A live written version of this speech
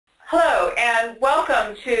Hello and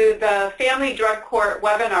welcome to the Family Drug Court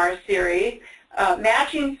webinar series,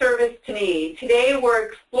 Matching Service to Need. Today we're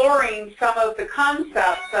exploring some of the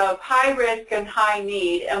concepts of high risk and high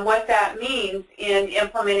need and what that means in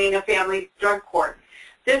implementing a family drug court.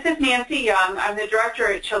 This is Nancy Young. I'm the director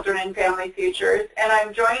at Children and Family Futures, and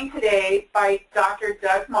I'm joined today by Dr.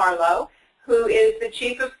 Doug Marlowe, who is the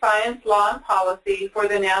Chief of Science, Law, and Policy for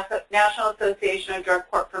the National Association of Drug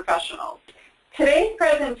Court Professionals. Today's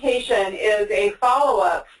presentation is a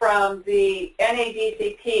follow-up from the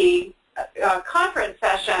NADCP conference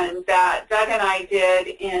session that Doug and I did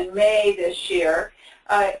in May this year,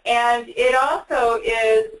 and it also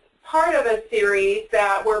is part of a series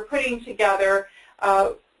that we're putting together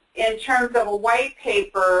in terms of a white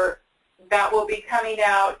paper that will be coming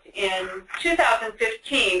out in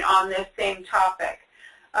 2015 on this same topic.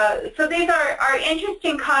 So these are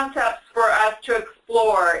interesting concepts for us to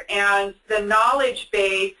explore, and the knowledge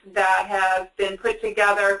base that has been put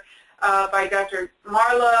together by Dr.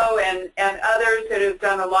 Marlowe and others that have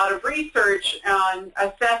done a lot of research on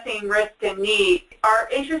assessing risk and need are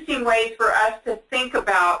interesting ways for us to think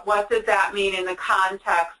about what does that mean in the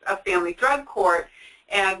context of family drug court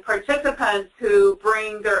and participants who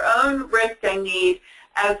bring their own risk and need,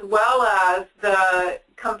 as well as the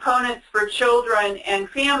components for children and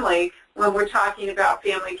family when we're talking about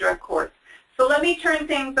family drug courts. So let me turn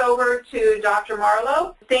things over to Dr.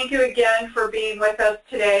 Marlowe. Thank you again for being with us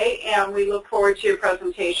today, and we look forward to your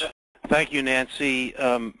presentation. Thank you, Nancy.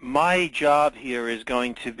 My job here is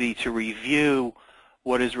going to be to review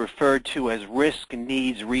what is referred to as risk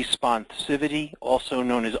needs responsivity, also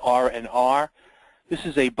known as R&R. This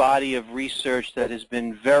is a body of research that has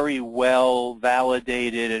been very well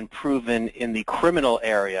validated and proven in the criminal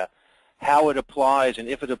area. How it applies and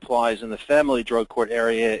if it applies in the family drug court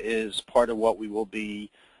area is part of what we will be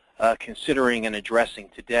considering and addressing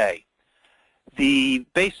today. The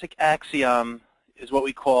basic axiom is what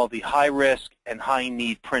we call the high risk and high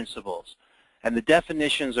need principles. And the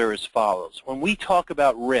definitions are as follows. When we talk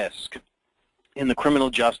about risk in the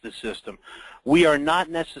criminal justice system, we are not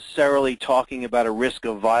necessarily talking about a risk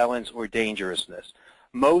of violence or dangerousness.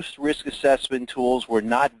 Most risk assessment tools were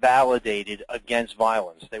not validated against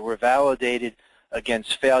violence. They were validated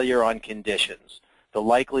against failure on conditions. The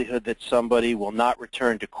likelihood that somebody will not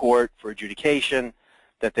return to court for adjudication,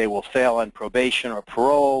 that they will fail on probation or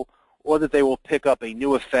parole, or that they will pick up a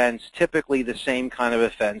new offense, typically the same kind of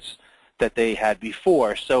offense that they had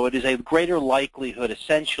before. So it is a greater likelihood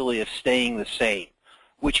essentially of staying the same,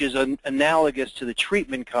 which is analogous to the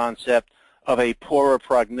treatment concept of a poorer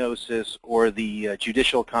prognosis or the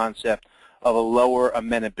judicial concept of a lower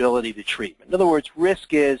amenability to treatment. In other words,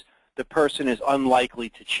 risk is the person is unlikely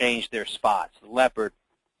to change their spots. The leopard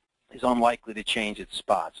is unlikely to change its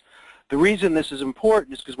spots. The reason this is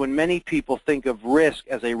important is because when many people think of risk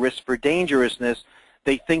as a risk for dangerousness,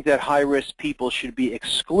 they think that high-risk people should be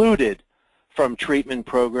excluded from treatment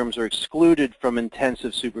programs or excluded from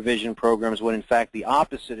intensive supervision programs, when in fact the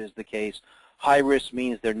opposite is the case. High risk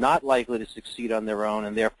means they're not likely to succeed on their own,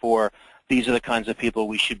 and therefore these are the kinds of people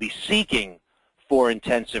we should be seeking for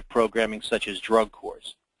intensive programming such as drug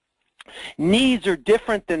courts. Needs are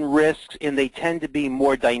different than risks in they tend to be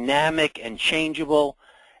more dynamic and changeable,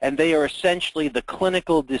 and they are essentially the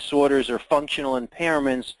clinical disorders or functional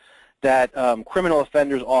impairments that criminal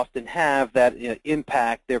offenders often have that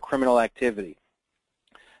impact their criminal activity.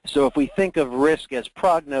 So if we think of risk as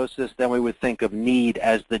prognosis, then we would think of need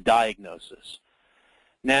as the diagnosis.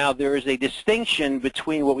 Now, there is a distinction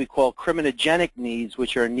between what we call criminogenic needs,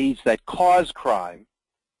 which are needs that cause crime,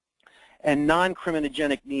 and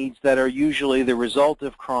non-criminogenic needs that are usually the result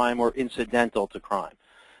of crime or incidental to crime.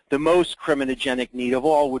 The most criminogenic need of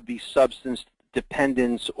all would be substance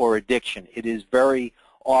dependence or addiction. It is very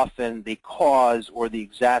often the cause or the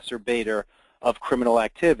exacerbator of criminal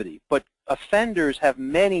activity. But offenders have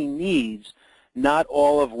many needs, not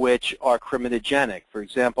all of which are criminogenic. For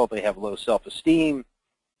example, they have low self-esteem,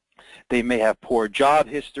 they may have poor job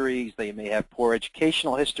histories, they may have poor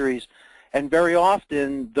educational histories, and very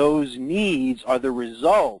often those needs are the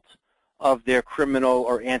result of their criminal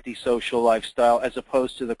or antisocial lifestyle as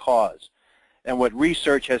opposed to the cause. And what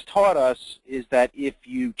research has taught us is that if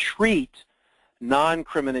you treat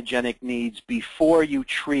non-criminogenic needs before you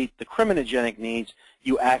treat the criminogenic needs,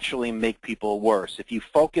 you actually make people worse. If you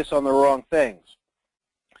focus on the wrong things,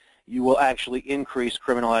 you will actually increase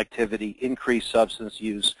criminal activity, increase substance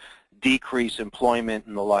use, decrease employment,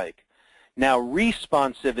 and the like. Now,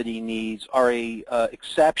 responsivity needs are an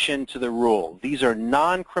exception to the rule. These are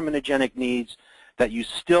non-criminogenic needs that you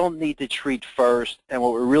still need to treat first, and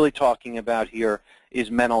what we're really talking about here is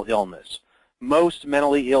mental illness. Most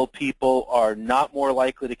mentally ill people are not more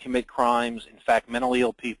likely to commit crimes. In fact, mentally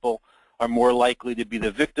ill people are more likely to be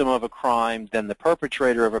the victim of a crime than the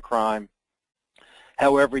perpetrator of a crime.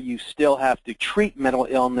 However, you still have to treat mental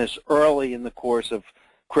illness early in the course of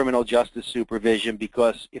criminal justice supervision,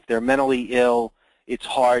 because if they're mentally ill, it's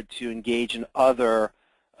hard to engage in other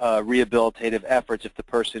rehabilitative efforts if the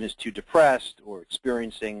person is too depressed or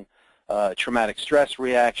experiencing traumatic stress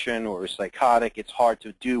reaction or is psychotic. It's hard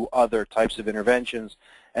to do other types of interventions,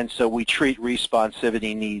 and so we treat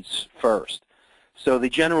responsivity needs first. So the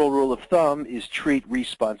general rule of thumb is treat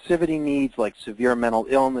responsivity needs like severe mental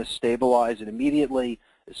illness, stabilize it immediately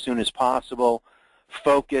as soon as possible.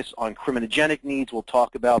 Focus on criminogenic needs. We'll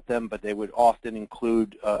talk about them, but they would often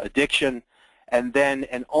include addiction. And then,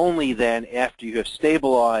 and only then, after you have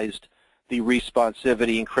stabilized the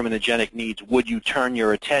responsivity and criminogenic needs, would you turn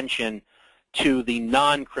your attention to the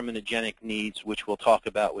non-criminogenic needs, which we'll talk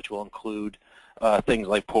about, which will include things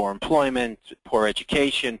like poor employment, poor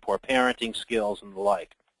education, poor parenting skills, and the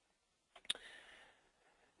like.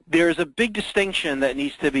 There's a big distinction that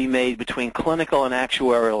needs to be made between clinical and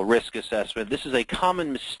actuarial risk assessment. This is a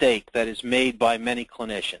common mistake that is made by many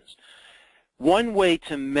clinicians. One way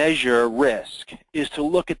to measure risk is to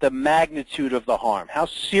look at the magnitude of the harm. How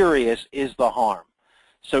serious is the harm?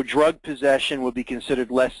 So drug possession would be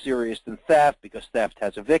considered less serious than theft because theft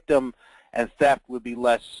has a victim, and theft would be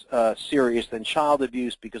less serious than child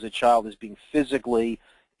abuse because a child is being physically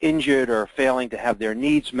injured or failing to have their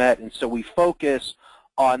needs met, and so we focus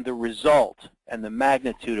on the result and the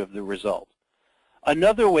magnitude of the result.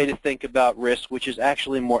 Another way to think about risk, which is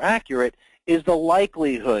actually more accurate, is the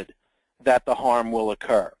likelihood that the harm will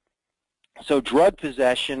occur. So drug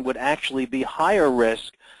possession would actually be higher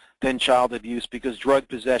risk than child abuse because drug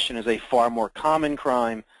possession is a far more common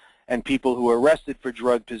crime, and people who are arrested for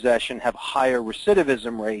drug possession have higher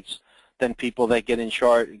recidivism rates than people that get in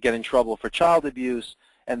trouble for child abuse,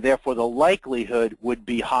 and therefore the likelihood would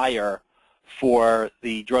be higher for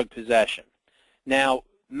the drug possession. Now,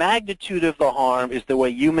 magnitude of the harm is the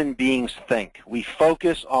way human beings think. We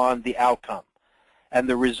focus on the outcome, and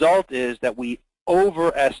the result is that we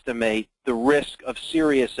overestimate the risk of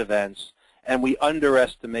serious events and we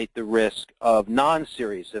underestimate the risk of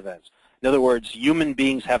non-serious events. In other words, human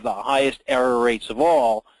beings have the highest error rates of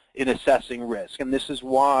all in assessing risk, and this is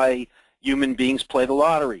why human beings play the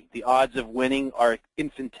lottery. The odds of winning are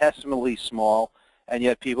infinitesimally small, and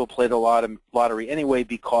yet people play the lottery anyway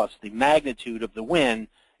because the magnitude of the win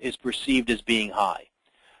is perceived as being high.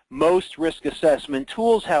 Most risk assessment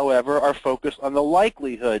tools, however, are focused on the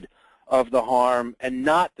likelihood of the harm and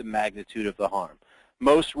not the magnitude of the harm.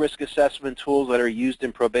 Most risk assessment tools that are used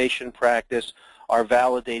in probation practice are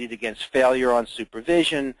validated against failure on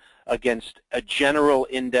supervision, against a general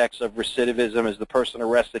index of recidivism as the person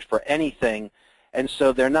arrested for anything, and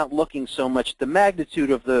so they're not looking so much at the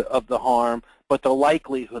magnitude of the harm, but the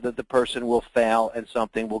likelihood that the person will fail and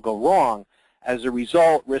something will go wrong. As a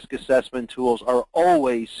result, risk assessment tools are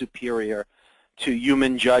always superior to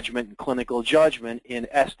human judgment and clinical judgment in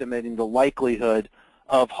estimating the likelihood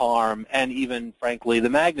of harm and even, frankly, the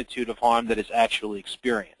magnitude of harm that is actually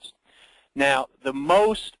experienced. Now, the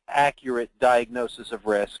most accurate diagnosis of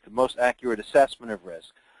risk, the most accurate assessment of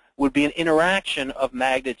risk, would be an interaction of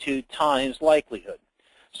magnitude times likelihood.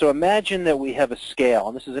 So imagine that we have a scale,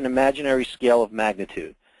 and this is an imaginary scale of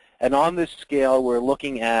magnitude. And on this scale, we're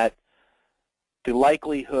looking at the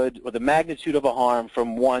likelihood or the magnitude of a harm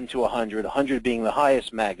from 1 to 100, 100 being the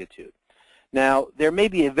highest magnitude. Now, there may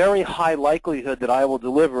be a very high likelihood that I will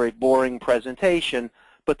deliver a boring presentation,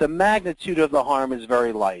 but the magnitude of the harm is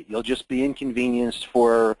very light. You'll just be inconvenienced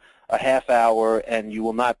for a half hour, and you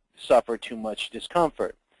will not suffer too much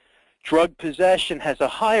discomfort. Drug possession has a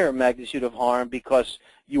higher magnitude of harm because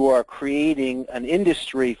you are creating an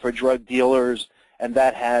industry for drug dealers, and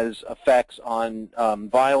that has effects on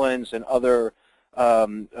violence and other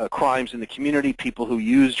crimes in the community. People who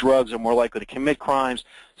use drugs are more likely to commit crimes.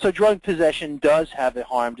 So drug possession does have a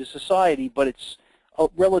harm to society, but it's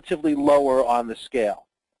relatively lower on the scale.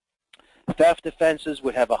 Theft offenses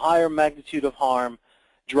would have a higher magnitude of harm.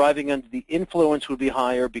 Driving under the influence would be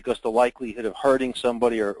higher because the likelihood of hurting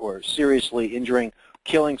somebody or seriously injuring,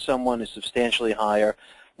 killing someone is substantially higher.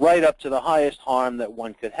 Right up to the highest harm that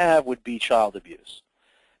one could have would be child abuse.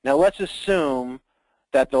 Now let's assume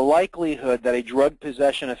that the likelihood that a drug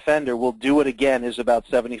possession offender will do it again is about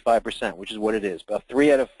 75%, which is what it is. About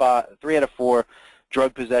 3 out of 4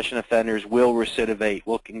 drug possession offenders will recidivate,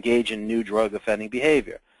 will engage in new drug offending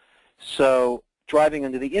behavior. So driving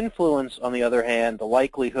under the influence, on the other hand, the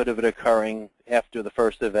likelihood of it occurring after the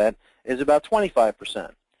first event is about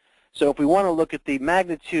 25%. So if we want to look at the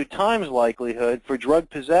magnitude times likelihood for drug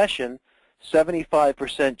possession,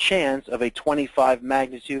 75% chance of a 25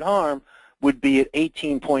 magnitude harm would be at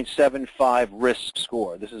 18.75 risk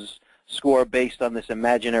score. This is score based on this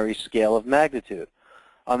imaginary scale of magnitude.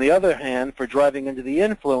 On the other hand, for driving under the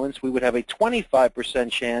influence, we would have a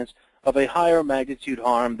 25% chance of a higher magnitude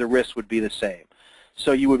harm. The risk would be the same.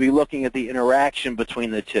 So you would be looking at the interaction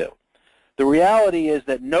between the two. The reality is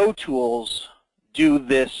that no tools do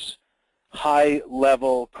this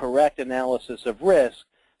high-level correct analysis of risk.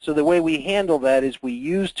 So the way we handle that is we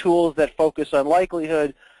use tools that focus on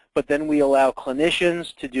likelihood, but then we allow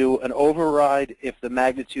clinicians to do an override if the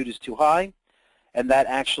magnitude is too high, and that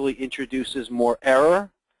actually introduces more error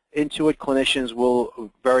into it. Clinicians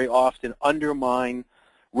will very often undermine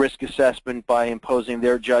risk assessment by imposing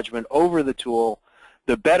their judgment over the tool.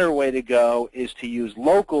 The better way to go is to use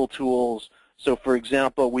local tools. So for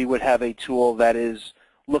example, we would have a tool that is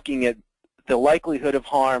looking at the likelihood of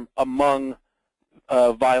harm among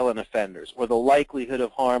violent offenders, or the likelihood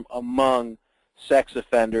of harm among sex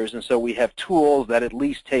offenders, and so we have tools that at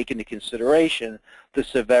least take into consideration the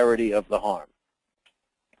severity of the harm.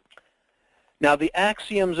 Now, the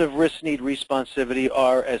axioms of risk-need responsivity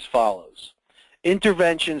are as follows.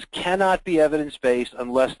 Interventions cannot be evidence-based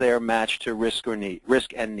unless they are matched to risk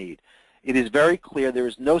and need. It is very clear there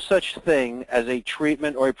is no such thing as a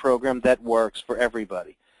treatment or a program that works for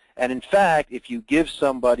everybody. And in fact, if you give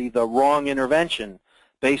somebody the wrong intervention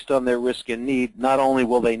based on their risk and need, not only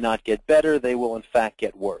will they not get better, they will in fact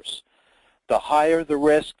get worse. The higher the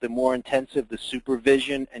risk, the more intensive the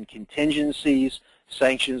supervision and contingencies,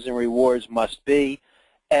 sanctions and rewards must be,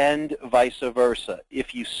 and vice versa.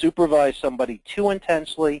 If you supervise somebody too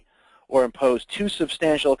intensely or impose too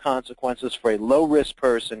substantial consequences for a low-risk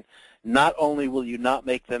person, not only will you not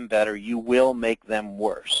make them better, you will make them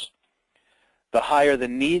worse. The higher the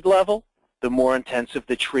need level, the more intensive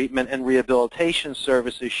the treatment and rehabilitation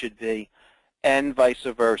services should be, and vice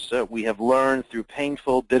versa. We have learned through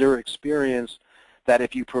painful, bitter experience that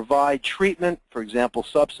if you provide treatment, for example,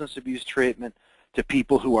 substance abuse treatment, to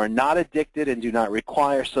people who are not addicted and do not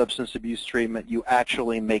require substance abuse treatment, you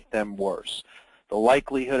actually make them worse. The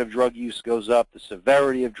likelihood of drug use goes up, the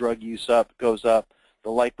severity of drug use goes up,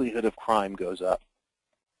 the likelihood of crime goes up.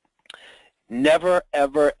 Never,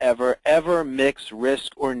 ever, ever, ever mix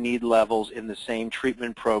risk or need levels in the same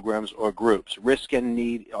treatment programs or groups. Risk and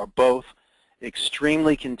need are both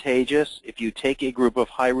extremely contagious. If you take a group of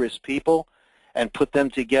high-risk people and put them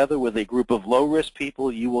together with a group of low-risk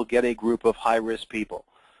people, you will get a group of high-risk people.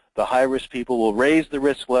 The high-risk people will raise the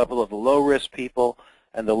risk level of the low-risk people,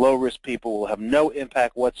 and the low-risk people will have no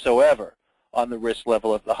impact whatsoever on the risk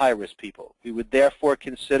level of the high-risk people. We would therefore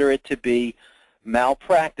consider it to be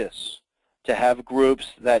malpractice to have groups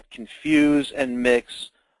that confuse and mix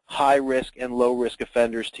high-risk and low-risk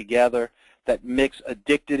offenders together, that mix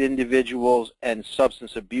addicted individuals and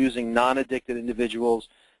substance-abusing non-addicted individuals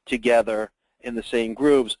together in the same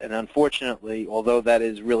groups. And unfortunately, although that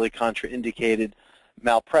is really contraindicated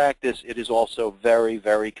malpractice, it is also very,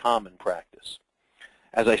 very common practice.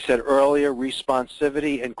 As I said earlier,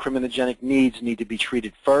 responsivity and criminogenic needs need to be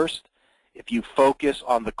treated first. If you focus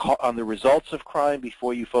on the results of crime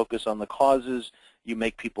before you focus on the causes, you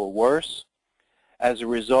make people worse. As a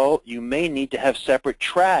result, you may need to have separate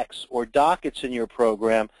tracks or dockets in your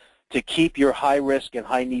program to keep your high-risk and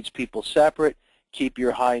high-needs people separate, keep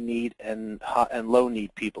your high-need and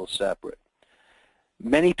low-need people separate.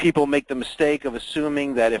 Many people make the mistake of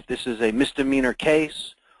assuming that if this is a misdemeanor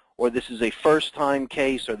case, or this is a first-time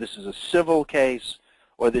case, or this is a civil case,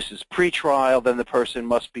 or this is pretrial, then the person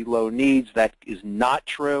must be low needs. That is not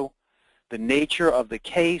true. The nature of the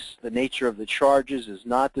case, the nature of the charges is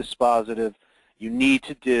not dispositive. You need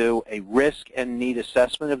to do a risk and need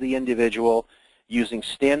assessment of the individual using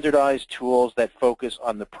standardized tools that focus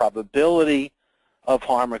on the probability of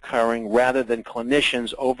harm occurring rather than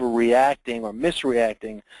clinicians overreacting or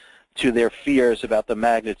misreacting to their fears about the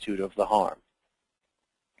magnitude of the harm.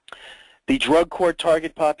 The drug court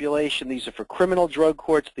target population, these are for criminal drug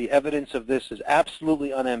courts. The evidence of this is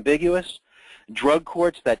absolutely unambiguous. Drug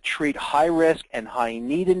courts that treat high-risk and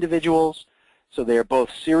high-need individuals, so they are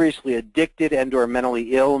both seriously addicted and or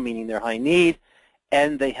mentally ill, meaning they're high-need,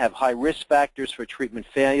 and they have high risk factors for treatment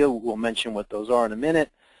failure. We'll mention what those are in a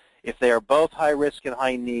minute. If they are both high-risk and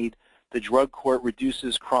high-need, the drug court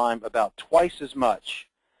reduces crime about twice as much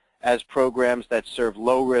as programs that serve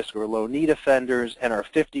low-risk or low-need offenders and are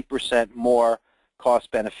 50% more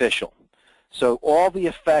cost-beneficial. So all the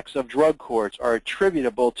effects of drug courts are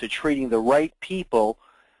attributable to treating the right people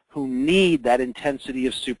who need that intensity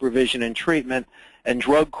of supervision and treatment, and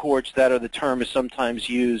drug courts that are, the term is sometimes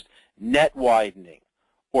used, net widening,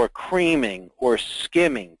 or creaming, or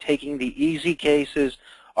skimming, taking the easy cases,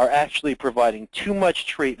 are actually providing too much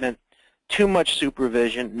treatment, too much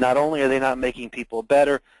supervision. Not only are they not making people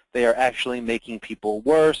better, they are actually making people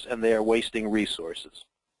worse, and they are wasting resources.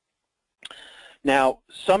 Now,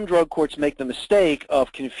 some drug courts make the mistake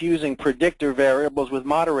of confusing predictor variables with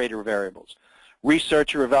moderator variables.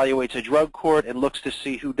 Researcher evaluates a drug court and looks to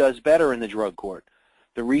see who does better in the drug court.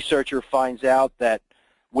 The researcher finds out that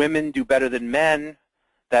women do better than men,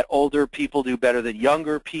 that older people do better than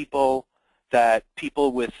younger people, that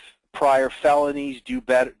people with prior felonies do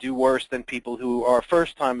worse than people who are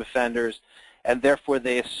first-time offenders, and therefore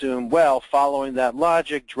they assume, well, following that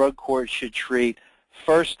logic, drug courts should treat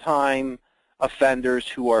first-time offenders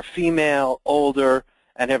who are female, older,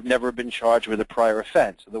 and have never been charged with a prior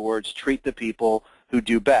offense. In other words, treat the people who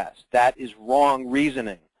do best. That is wrong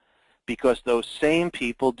reasoning, because those same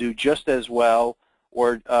people do just as well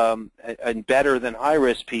or and better than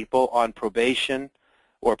high-risk people on probation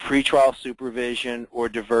or pretrial supervision or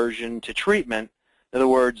diversion to treatment. In other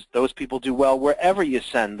words, those people do well wherever you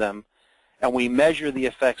send them, and we measure the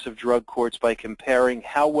effects of drug courts by comparing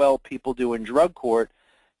how well people do in drug court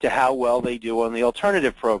to how well they do on the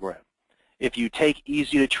alternative program. If you take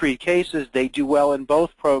easy-to-treat cases, they do well in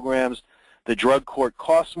both programs. The drug court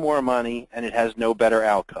costs more money, and it has no better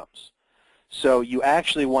outcomes. So you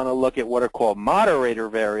actually want to look at what are called moderator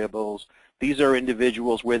variables. These are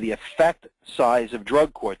individuals where the effect size of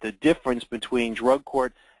drug court, the difference between drug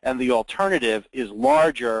court and the alternative, is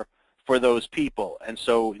larger for those people. And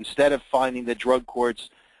so instead of finding that drug courts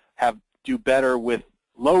do better with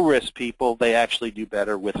low-risk people, they actually do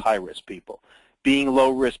better with high-risk people. Being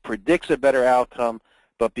low-risk predicts a better outcome,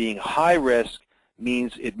 but being high-risk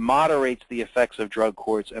means it moderates the effects of drug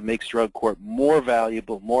courts and makes drug court more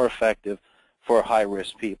valuable, more effective for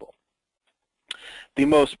high-risk people. The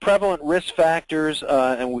most prevalent risk factors,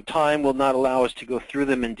 and time will not allow us to go through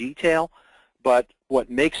them in detail, but what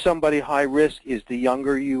makes somebody high risk is the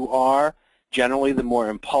younger you are, generally the more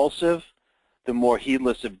impulsive, the more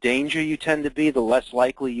heedless of danger you tend to be, the less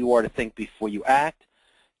likely you are to think before you act,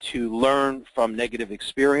 to learn from negative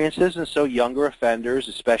experiences, and so younger offenders,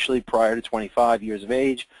 especially prior to 25 years of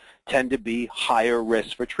age, tend to be higher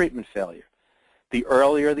risk for treatment failure. The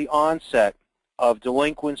earlier the onset of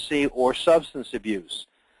delinquency or substance abuse,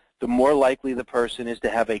 the more likely the person is to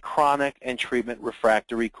have a chronic and treatment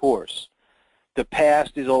refractory course. The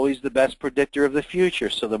past is always the best predictor of the future,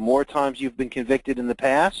 so the more times you've been convicted in the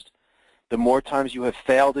past, the more times you have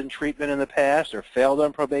failed in treatment in the past or failed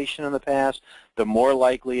on probation in the past, the more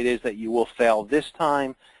likely it is that you will fail this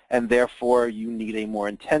time, and therefore you need a more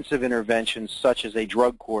intensive intervention such as a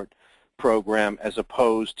drug court program as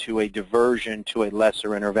opposed to a diversion to a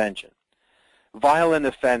lesser intervention. Violent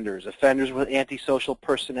offenders, offenders with antisocial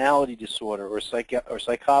personality disorder or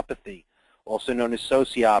psychopathy, also known as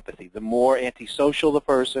sociopathy. The more antisocial the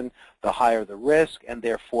person, the higher the risk, and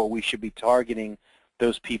therefore we should be targeting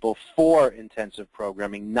those people for intensive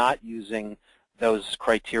programming, not using those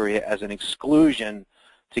criteria as an exclusion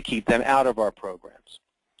to keep them out of our programs.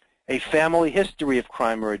 A family history of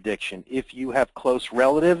crime or addiction. If you have close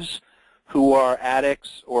relatives who are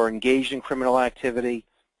addicts or engaged in criminal activity,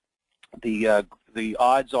 the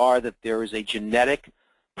odds are that there is a genetic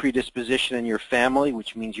predisposition in your family,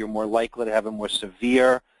 which means you're more likely to have a more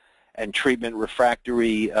severe and treatment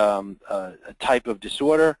refractory type of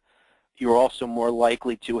disorder. You're also more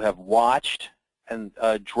likely to have watched and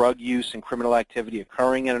drug use and criminal activity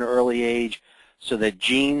occurring at an early age, so that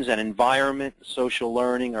genes and environment, social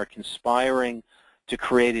learning are conspiring to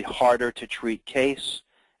create a harder to treat case,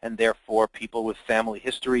 and therefore people with family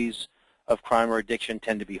histories of crime or addiction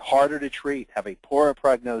tend to be harder to treat, have a poorer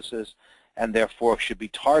prognosis, and therefore should be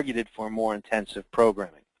targeted for more intensive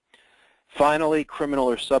programming. Finally, criminal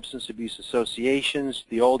or substance abuse associations.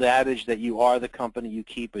 The old adage that you are the company you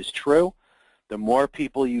keep is true. The more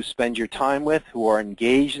people you spend your time with who are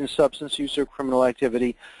engaged in substance use or criminal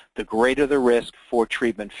activity, the greater the risk for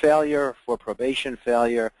treatment failure, for probation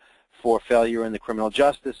failure, for failure in the criminal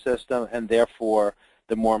justice system, and therefore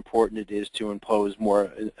the more important it is to impose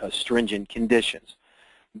more stringent conditions.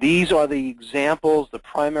 These are the examples, the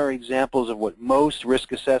primary examples of what most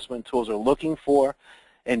risk assessment tools are looking for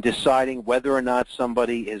in deciding whether or not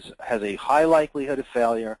somebody has a high likelihood of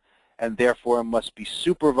failure and therefore must be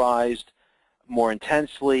supervised more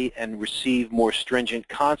intensely and receive more stringent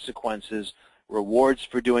consequences, rewards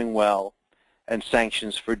for doing well, and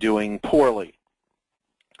sanctions for doing poorly.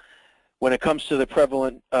 When it comes to the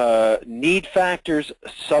prevalent need factors,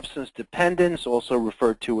 substance dependence, also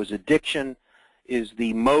referred to as addiction, is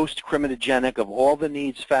the most criminogenic of all the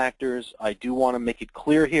needs factors. I do want to make it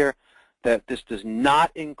clear here that this does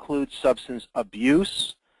not include substance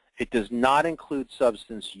abuse. It does not include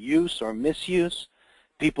substance use or misuse.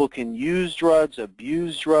 People can use drugs,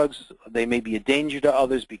 abuse drugs. They may be a danger to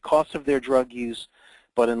others because of their drug use,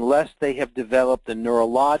 but unless they have developed a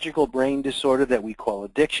neurological brain disorder that we call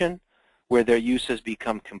addiction, where their use has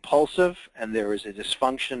become compulsive and there is a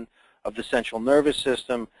dysfunction of the central nervous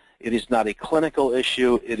system, it is not a clinical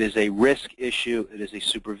issue. It is a risk issue. It is a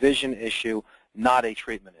supervision issue, not a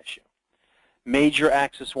treatment issue. Major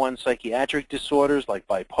Axis I psychiatric disorders like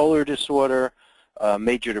bipolar disorder,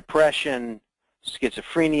 major depression,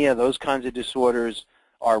 schizophrenia, those kinds of disorders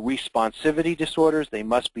are responsivity disorders. They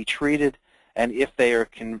must be treated, and if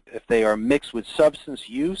they are mixed with substance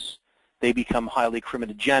use, they become highly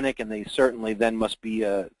criminogenic, and they certainly then must be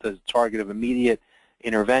the target of immediate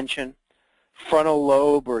intervention. Frontal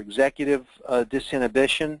lobe or executive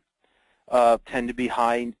disinhibition tend to be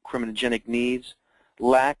high criminogenic needs.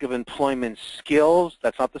 Lack of employment skills,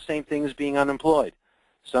 that's not the same thing as being unemployed.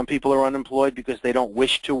 Some people are unemployed because they don't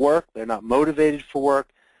wish to work, they're not motivated for work,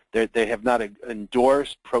 they have not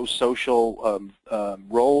endorsed pro-social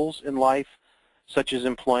roles in life, such as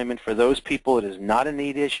employment. For those people, it is not a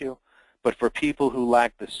need issue, but for people who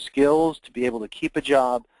lack the skills to be able to keep a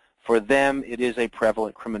job, for them it is a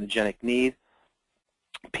prevalent criminogenic need.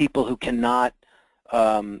 People who cannot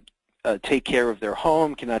take care of their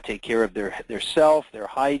home, cannot take care of their self, their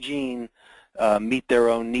hygiene, meet their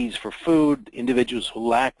own needs for food, individuals who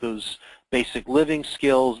lack those basic living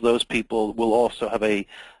skills, those people will also have a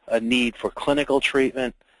need for clinical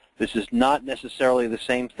treatment. This is not necessarily the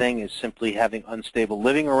same thing as simply having unstable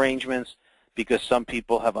living arrangements, because some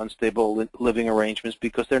people have unstable living arrangements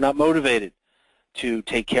because they're not motivated to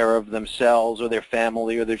take care of themselves or their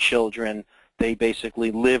family or their children. They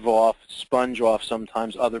basically live off, sponge off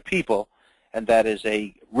sometimes other people, and that is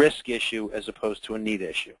a risk issue as opposed to a need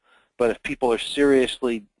issue. But if people are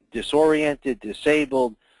seriously disoriented,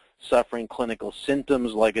 disabled, suffering clinical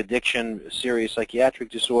symptoms like addiction, serious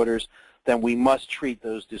psychiatric disorders, then we must treat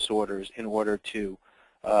those disorders in order to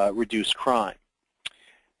reduce crime.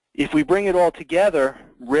 If we bring it all together,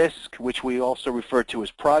 risk, which we also refer to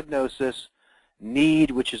as prognosis,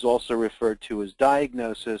 need, which is also referred to as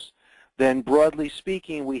diagnosis, then broadly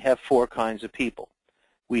speaking, we have four kinds of people.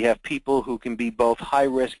 We have people who can be both high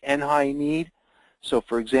risk and high need. So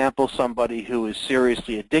for example, somebody who is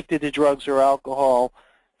seriously addicted to drugs or alcohol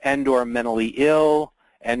and or mentally ill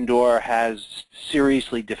and or has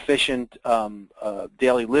seriously deficient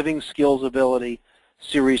daily living skills ability,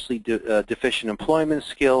 seriously deficient employment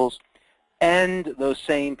skills, and those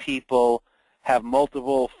same people have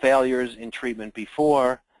multiple failures in treatment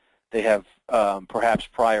before. They have perhaps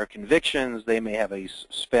prior convictions. They may have a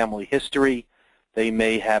family history. They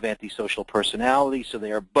may have antisocial personality, so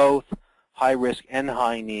they are both high risk and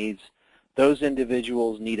high needs. Those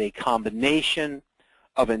individuals need a combination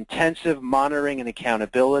of intensive monitoring and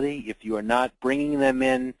accountability. If you are not bringing them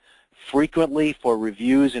in frequently for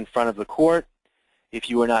reviews in front of the court, if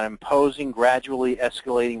you are not imposing gradually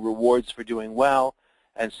escalating rewards for doing well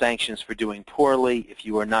and sanctions for doing poorly, if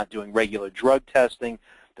you are not doing regular drug testing,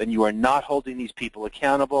 then you are not holding these people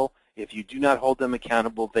accountable. If you do not hold them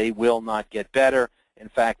accountable, they will not get better. In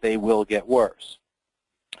fact, they will get worse.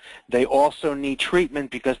 They also need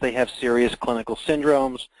treatment because they have serious clinical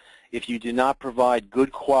syndromes. If you do not provide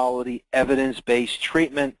good quality, evidence-based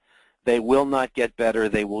treatment, they will not get better,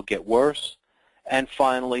 they will get worse. And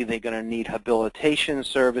finally, they're going to need habilitation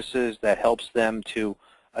services that helps them to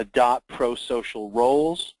adopt pro-social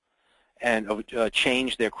roles and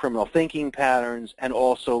change their criminal thinking patterns, and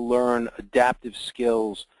also learn adaptive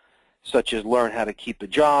skills such as learn how to keep a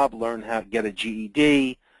job, learn how to get a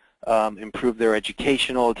GED, improve their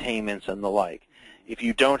educational attainments, and the like. If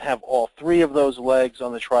you don't have all three of those legs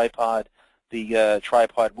on the tripod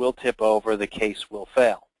will tip over, the case will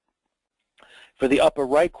fail. For the upper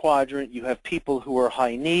right quadrant, you have people who are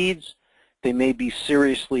high needs. They may be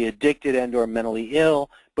seriously addicted and or mentally ill,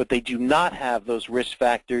 but they do not have those risk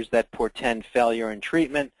factors that portend failure in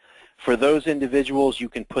treatment. For those individuals, you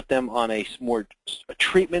can put them on a more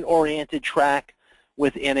treatment-oriented track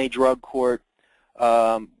within a drug court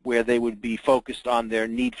where they would be focused on their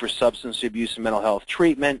need for substance abuse and mental health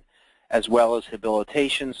treatment, as well as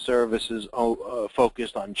habilitation services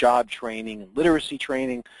focused on job training and literacy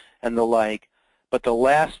training and the like. But the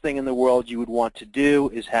last thing in the world you would want to do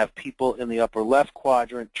is have people in the upper left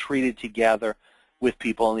quadrant treated together with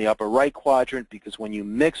people in the upper right quadrant, because when you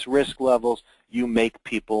mix risk levels, you make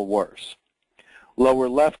people worse. Lower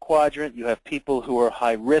left quadrant, you have people who are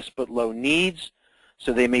high risk but low needs.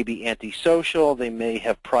 So they may be antisocial, they may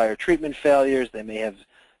have prior treatment failures, they may have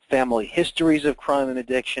family histories of crime and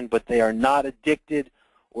addiction, but they are not addicted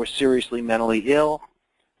or seriously mentally ill.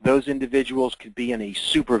 Those individuals could be in a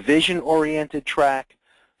supervision-oriented track,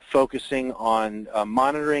 focusing on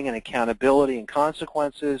monitoring and accountability and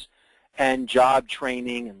consequences, and job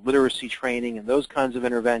training and literacy training and those kinds of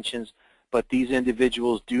interventions, but these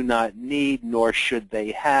individuals do not need, nor should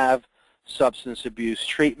they have, substance abuse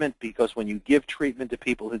treatment, because when you give treatment to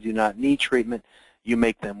people who do not need treatment, you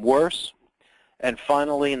make them worse. And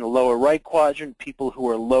finally, in the lower right quadrant, people who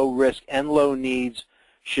are low risk and low needs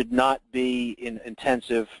should not be in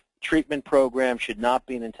intensive treatment program, should not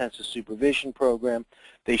be in intensive supervision program.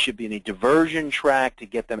 They should be in a diversion track to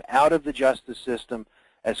get them out of the justice system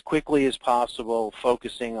as quickly as possible,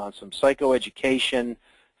 focusing on some psychoeducation,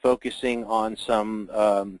 focusing on some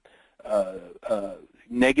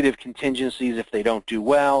negative contingencies if they don't do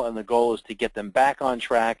well, and the goal is to get them back on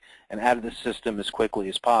track and out of the system as quickly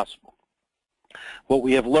as possible. What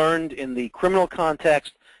we have learned in the criminal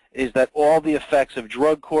context is that all the effects of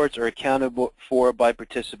drug courts are accounted for by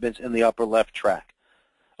participants in the upper left track,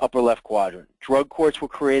 upper left quadrant. Drug courts were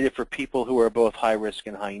created for people who are both high risk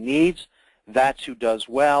and high needs. That's who does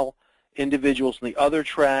well. Individuals in the other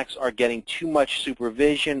tracks are getting too much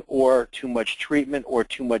supervision or too much treatment or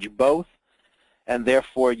too much both, and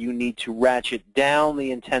therefore you need to ratchet down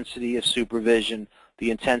the intensity of supervision,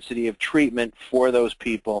 the intensity of treatment for those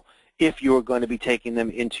people if you are going to be taking them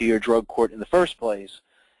into your drug court in the first place,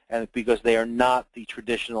 and because they are not the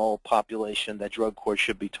traditional population that drug courts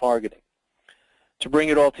should be targeting. To bring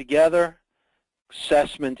it all together,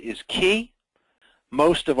 assessment is key.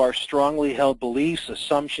 Most of our strongly held beliefs,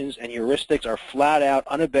 assumptions, and heuristics are flat out,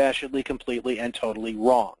 unabashedly, completely, and totally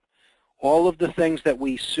wrong. All of the things that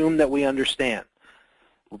we assume that we understand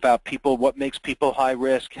about people, what makes people high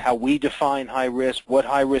risk, how we define high risk, what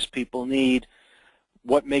high risk people need,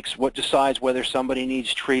 what decides whether somebody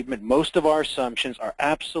needs treatment, most of our assumptions are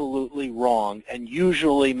absolutely wrong and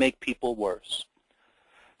usually make people worse.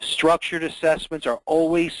 Structured assessments are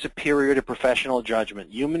always superior to professional judgment.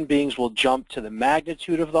 Human beings will jump to the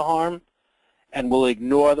magnitude of the harm and will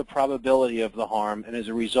ignore the probability of the harm, and as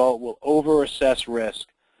a result will over-assess risk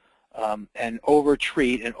and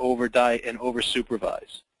over-treat and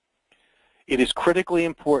over-supervise. It is critically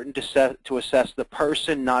important to assess the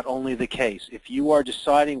person, not only the case. If you are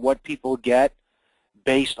deciding what people get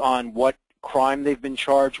based on what crime they've been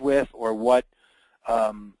charged with or what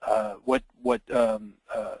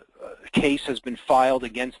case has been filed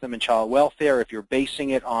against them in child welfare, if you're basing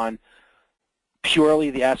it on purely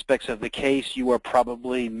the aspects of the case, you are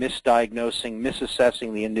probably misdiagnosing,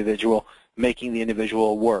 misassessing the individual, making the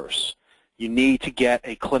individual worse. You need to get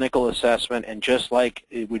a clinical assessment, and just like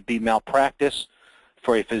it would be malpractice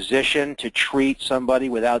for a physician to treat somebody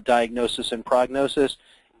without diagnosis and prognosis,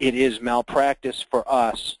 it is malpractice for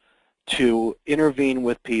us to intervene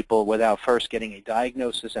with people without first getting a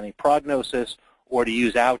diagnosis and a prognosis, or to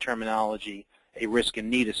use our terminology, a risk and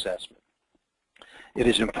need assessment. It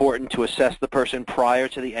is important to assess the person prior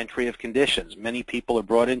to the entry of conditions. Many people are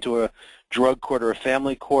brought into a drug court or a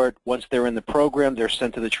family court. Once they're in the program, they're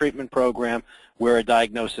sent to the treatment program where a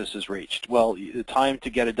diagnosis is reached. Well, the time to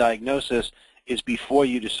get a diagnosis is before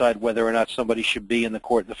you decide whether or not somebody should be in the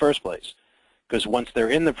court in the first place. Because once they're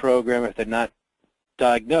in the program, if they're not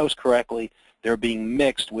diagnosed correctly, they're being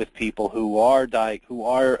mixed with people who are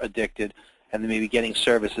addicted, and they may be getting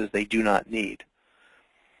services they do not need.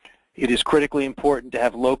 It is critically important to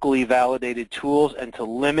have locally validated tools and to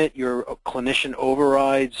limit your clinician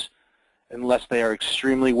overrides unless they are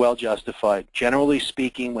extremely well justified. Generally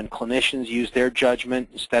speaking, when clinicians use their judgment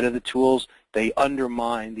instead of the tools, they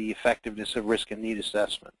undermine the effectiveness of risk and need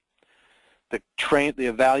assessment. The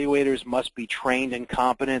evaluators must be trained and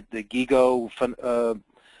competent. The GIGO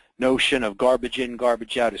notion of garbage in,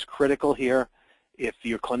 garbage out is critical here. If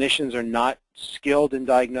your clinicians are not skilled in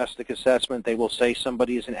diagnostic assessment, they will say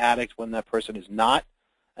somebody is an addict when that person is not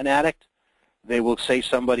an addict. They will say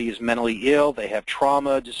somebody is mentally ill, they have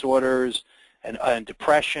trauma disorders and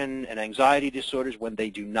depression and anxiety disorders when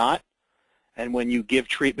they do not. And when you give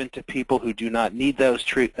treatment to people who do not need that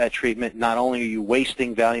treatment, not only are you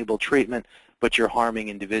wasting valuable treatment, but you're harming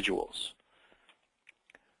individuals.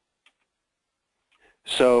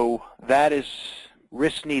 So that is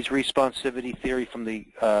risk needs responsivity theory from the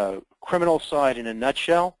criminal side in a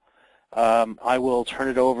nutshell. I will turn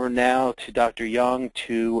it over now to Dr. Young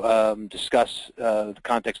to discuss the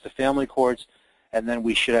context of family courts, and then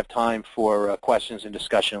we should have time for questions and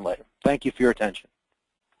discussion later. Thank you for your attention.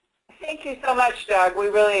 Thank you so much, Doug. We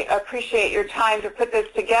really appreciate your time to put this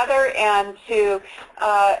together and to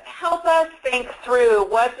help us think through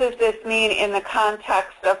what does this mean in the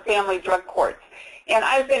context of family drug courts. And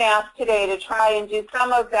I've been asked today to try and do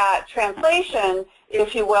some of that translation,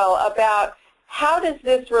 if you will, about how does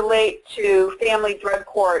this relate to family drug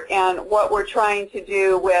court and what we're trying to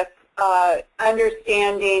do with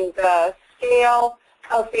understanding the scale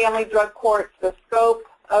of family drug courts, the scope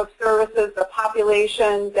of services, the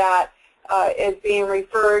population that is being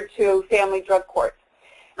referred to family drug courts.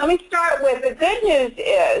 Let me start with the good news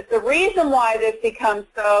is the reason why this becomes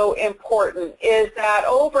so important is that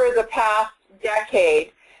over the past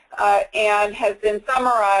decade and has been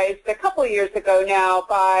summarized a couple of years ago now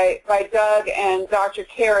by Doug and Dr.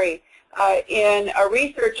 Carey in a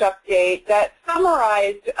research update that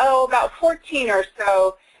summarized, about 14 or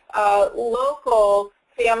so local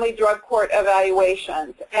family drug court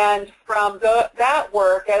evaluations. And from that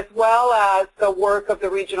work, as well as the work of the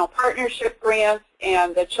regional partnership grants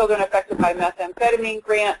and the children affected by methamphetamine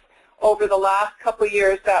grants over the last couple of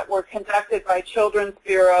years that were conducted by Children's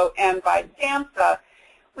Bureau and by SAMHSA,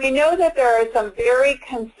 we know that there are some very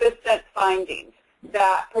consistent findings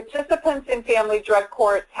that participants in family drug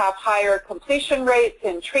courts have higher completion rates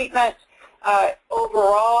in treatment.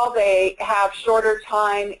 Overall, they have shorter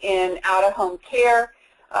time in out-of-home care.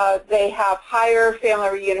 They have higher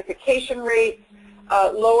family reunification rates,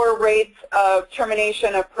 lower rates of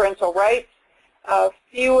termination of parental rights,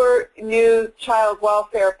 fewer new child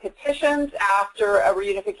welfare petitions after a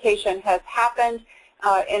reunification has happened.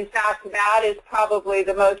 In fact, that is probably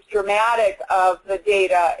the most dramatic of the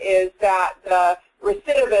data, is that the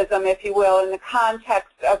recidivism, if you will, in the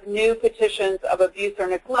context of new petitions of abuse or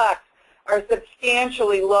neglect are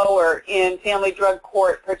substantially lower in family drug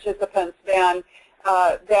court participants than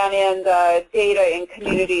in the data in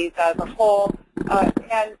communities as a whole,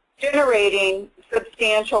 and generating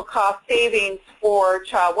substantial cost savings for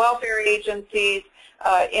child welfare agencies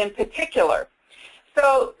in particular.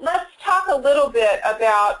 So let's talk a little bit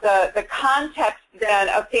about the context then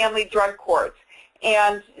of family drug courts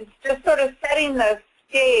and just sort of setting the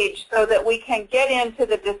stage so that we can get into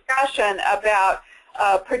the discussion about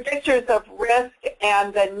predictors of risk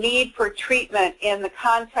and the need for treatment in the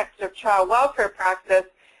context of child welfare practice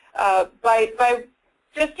by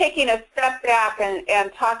just taking a step back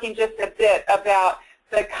and talking just a bit about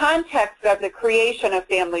the context of the creation of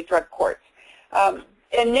family drug courts.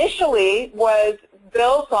 Initially was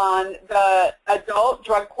built on the adult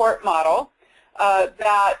drug court model,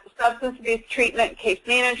 that substance abuse treatment, case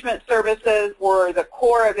management services were the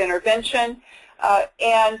core of intervention,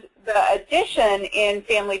 and the addition in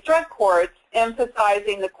family drug courts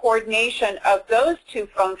emphasizing the coordination of those two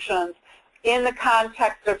functions in the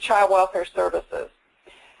context of child welfare services.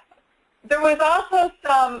 There was also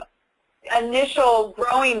some initial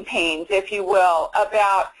growing pains, if you will,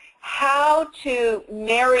 about how to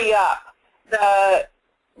marry up the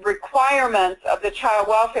requirements of the child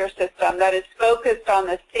welfare system that is focused on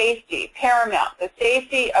the safety, paramount, the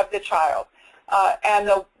safety of the child, and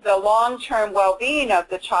the long-term well-being of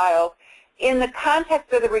the child in the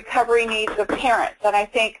context of the recovery needs of parents. And I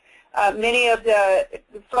think many of the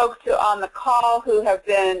folks on the call who have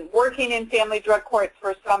been working in family drug courts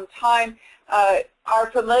for some time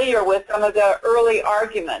are familiar with some of the early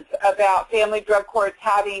arguments about family drug courts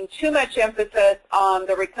having too much emphasis on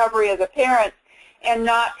the recovery of the parents and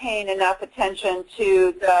not paying enough attention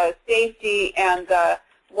to the safety and the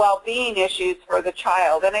well-being issues for the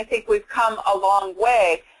child. And I think we've come a long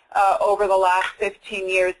way over the last 15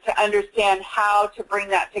 years to understand how to bring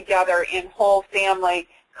that together in whole family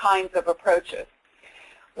kinds of approaches.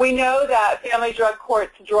 We know that family drug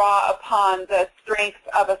courts draw upon the strengths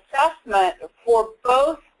of assessment for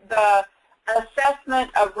both the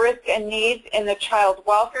assessment of risk and needs in the child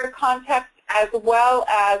welfare context as well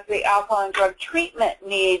as the alcohol and drug treatment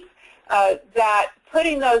needs, that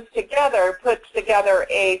putting those together puts together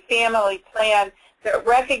a family plan that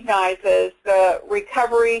recognizes the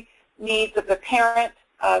recovery needs of the parent,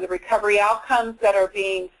 the recovery outcomes that are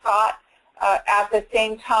being sought at the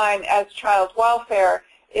same time as child welfare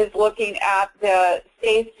is looking at the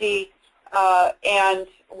safety and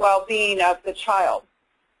well-being of the child.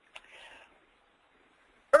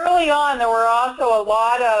 Early on, there were also a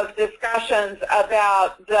lot of discussions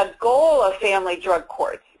about the goal of family drug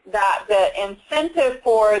courts, that the incentive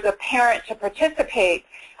for the parent to participate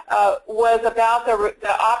was about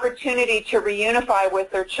the opportunity to reunify with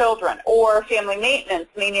their children, or family maintenance,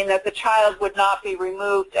 meaning that the child would not be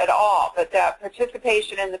removed at all, but that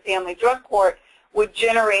participation in the family drug court would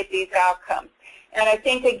generate these outcomes. And I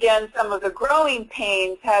think, again, some of the growing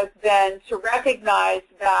pains has been to recognize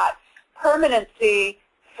that permanency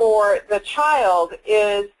for the child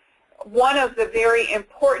is one of the very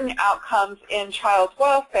important outcomes in child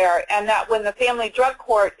welfare, and that when the family drug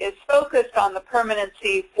court is focused on the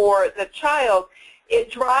permanency for the child,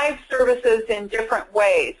 it drives services in different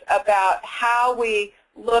ways about how we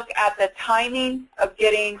look at the timing of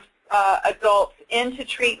getting adults into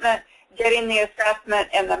treatment, getting the assessment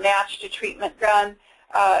and the match to treatment done,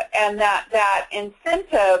 and that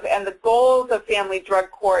incentive and the goals of family drug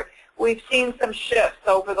court, we've seen some shifts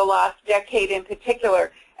over the last decade in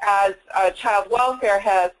particular as child welfare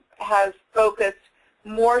has focused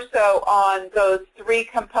more so on those three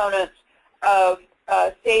components of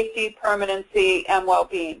safety, permanency, and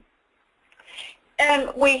well-being. And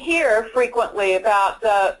we hear frequently about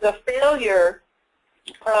the failure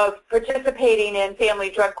of participating in family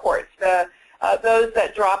drug courts, those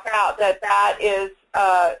that drop out, that is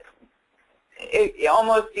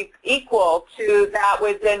almost equal to that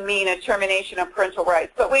would then mean a termination of parental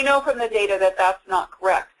rights. But we know from the data that that's not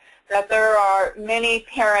correct, that there are many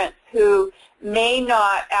parents who may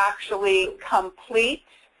not actually complete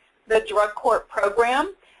the drug court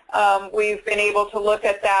program. We've been able to look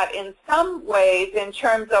at that in some ways in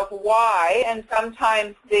terms of why, and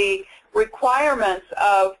sometimes the requirements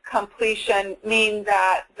of completion mean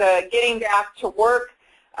that the getting back to work,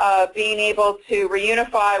 being able to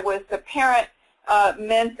reunify with the parent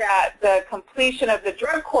meant that the completion of the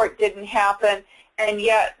drug court didn't happen, and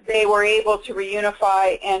yet they were able to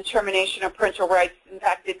reunify, and termination of parental rights, in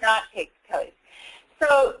fact, did not take place.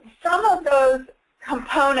 So some of those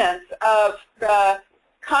components of the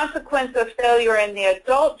consequence of failure in the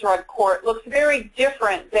adult drug court looks very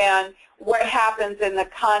different than what happens in the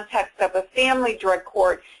context of a family drug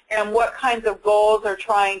court and what kinds of goals are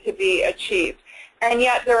trying to be achieved. And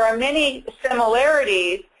yet there are many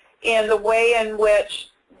similarities in the way in which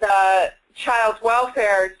the child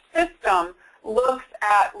welfare system looks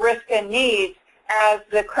at risk and needs as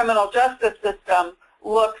the criminal justice system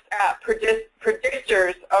looks at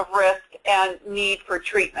predictors of risk and need for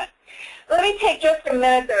treatment. Let me take just a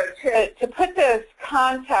minute, though, to put this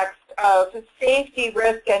context of safety,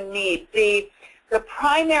 risk, and need, the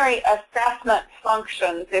primary assessment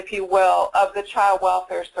functions, if you will, of the child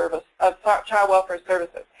welfare services.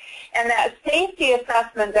 And that safety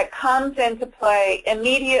assessment that comes into play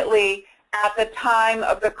immediately at the time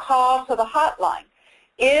of the call to the hotline.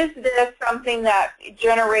 Is this something that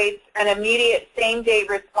generates an immediate same-day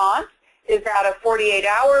response? Is that a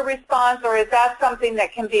 48-hour response, or is that something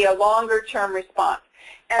that can be a longer-term response?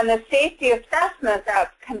 And the safety assessment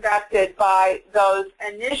that's conducted by those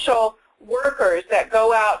initial workers that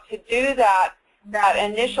go out to do that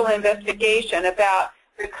initial investigation about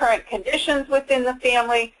the current conditions within the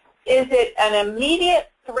family, is it an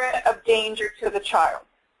immediate threat of danger to the child?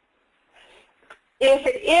 If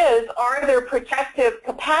it is, are there protective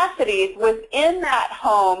capacities within that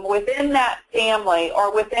home, within that family,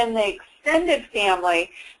 or within the extended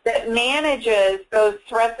family that manages those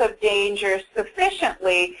threats of danger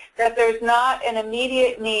sufficiently that there's not an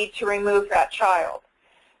immediate need to remove that child?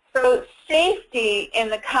 So safety in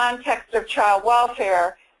the context of child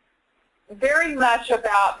welfare, very much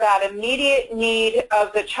about that immediate need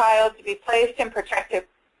of the child to be placed in protective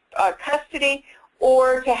custody,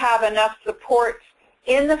 or to have enough support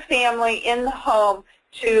in the family, in the home,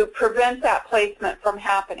 to prevent that placement from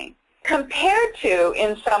happening. Compared to,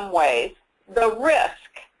 in some ways, the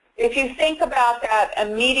risk, if you think about that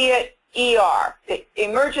immediate ER, the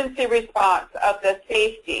emergency response of the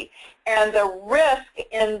safety, and the risk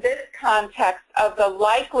in this context of the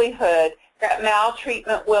likelihood that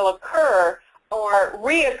maltreatment will occur or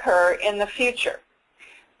reoccur in the future.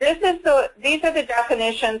 These are the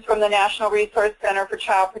definitions from the National Resource Center for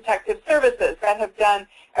Child Protective Services that have done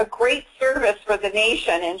a great service for the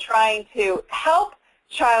nation in trying to help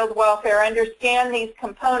child welfare understand these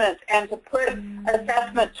components and to put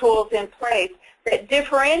assessment tools in place that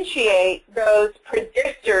differentiate those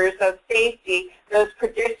predictors of safety, those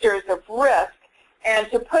predictors of risk, and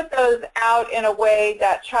to put those out in a way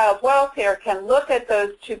that child welfare can look at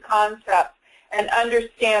those two concepts and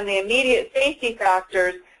understand the immediate safety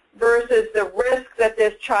factors versus the risk that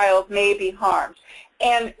this child may be harmed.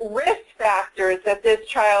 And risk factors that this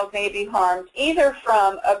child may be harmed either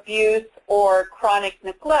from abuse or chronic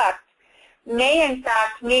neglect may in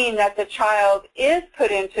fact mean that the child is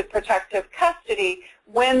put into protective custody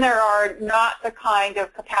when there are not the kind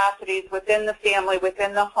of capacities within the family,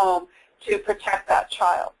 within the home, to protect that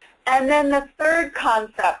child. And then the third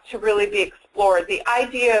concept to really be explored, the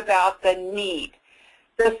idea about the need,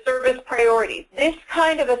 the service priorities. This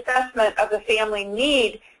kind of assessment of the family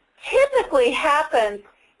need typically happens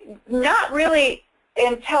not really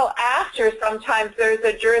until after sometimes there's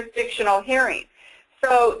a jurisdictional hearing.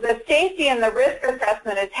 So the safety and the risk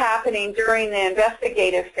assessment is happening during the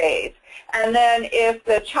investigative phase. And then if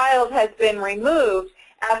the child has been removed,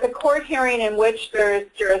 at the court hearing in which there's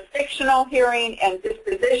jurisdictional hearing and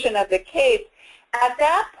disposition of the case, at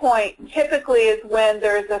that point typically is when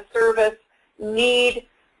there's a service need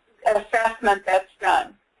assessment that's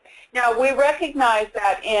done. Now, we recognize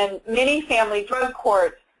that in many family drug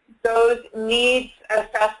courts, those needs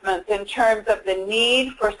assessments in terms of the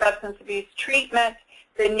need for substance abuse treatment,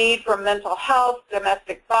 the need for mental health,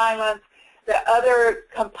 domestic violence, the other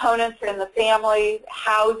components in the family,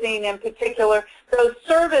 housing in particular, those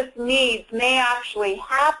service needs may actually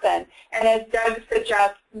happen, and as Doug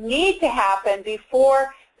suggests, need to happen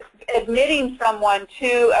before admitting someone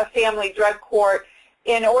to a family drug court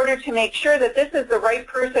in order to make sure that this is the right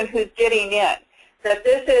person who's getting in, that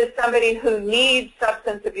this is somebody who needs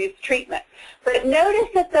substance abuse treatment. But notice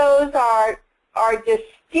that those are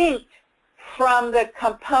distinct from the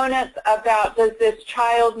components about does this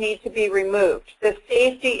child need to be removed, the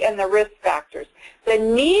safety and the risk factors. The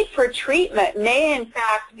need for treatment may in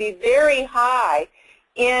fact be very high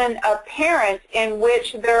in a parent in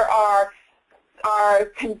which there are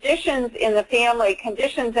conditions in the family,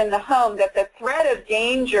 conditions in the home that the threat of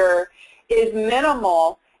danger is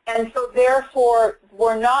minimal, and so therefore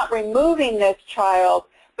we're not removing this child,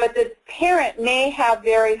 but the parent may have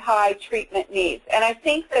very high treatment needs. And I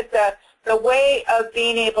think that the way of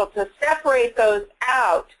being able to separate those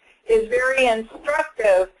out is very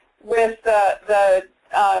instructive with the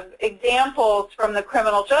examples from the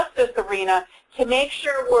criminal justice arena to make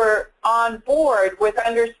sure we're on board with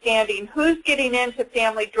understanding who's getting into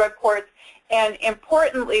family drug courts and,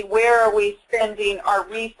 importantly, where are we spending our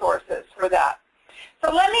resources for that.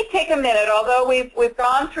 So let me take a minute, although we've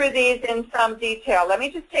gone through these in some detail, let me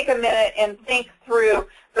just take a minute and think through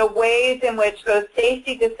the ways in which those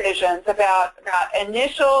safety decisions about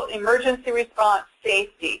initial emergency response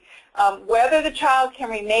safety, whether the child can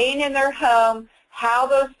remain in their home, how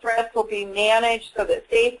those threats will be managed so that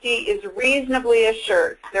safety is reasonably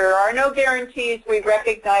assured. There are no guarantees, we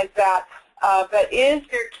recognize that, but is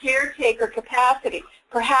there caretaker capacity?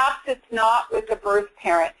 Perhaps it's not with the birth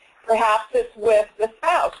parent. Perhaps it's with the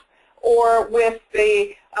spouse or with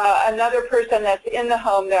the another person that's in the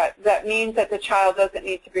home that means that the child doesn't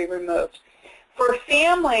need to be removed. For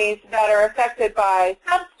families that are affected by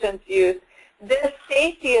substance use, this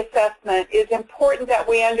safety assessment is important that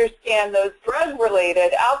we understand those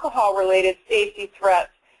drug-related, alcohol-related safety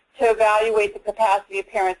threats to evaluate the capacity of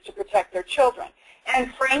parents to protect their children.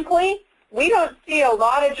 And frankly, we don't see a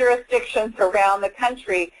lot of jurisdictions around the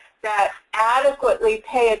country that adequately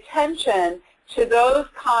pay attention to those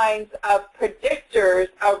kinds of predictors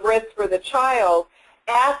of risk for the child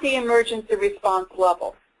at the emergency response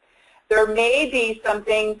level. There may be some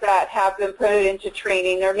things that have been put into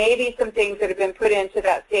training. There may be some things that have been put into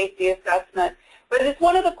that safety assessment. But it's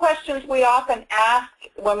one of the questions we often ask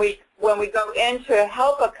when we go in to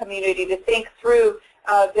help a community to think through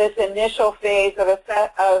this initial phase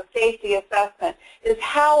of safety assessment is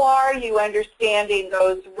how are you understanding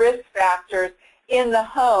those risk factors in the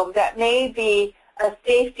home that may be a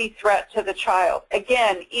safety threat to the child.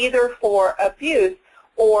 Again, either for abuse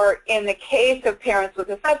or in the case of parents with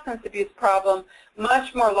a substance abuse problem,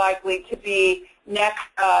 much more likely to be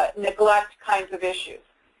neglect kinds of issues.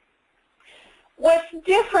 What's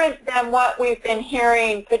different than what we've been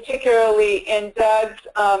hearing, particularly in Doug's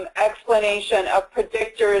explanation of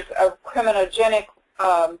predictors of criminogenic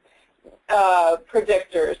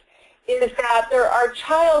predictors, is that there are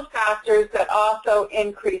child factors that also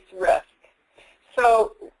increase risk.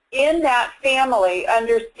 So in that family,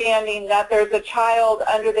 understanding that there's a child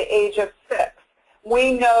under the age of 6,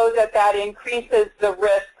 we know that that increases the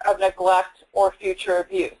risk of neglect or future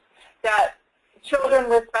abuse. That children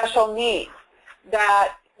with special needs,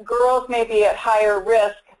 that girls may be at higher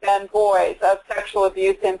risk than boys of sexual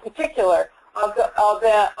abuse in particular,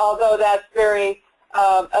 although that's very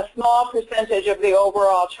a small percentage of the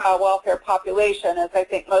overall child welfare population, as I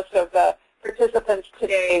think most of the participants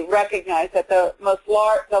today recognize that the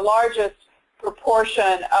largest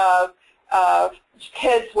proportion of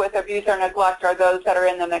kids with abuse or neglect are those that are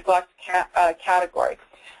in the neglect category.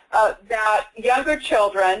 That younger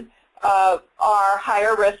children are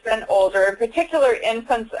higher risk than older. In particular,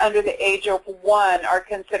 infants under the age of 1 are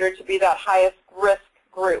considered to be that highest risk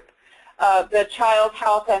group. The child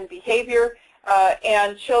health and behavior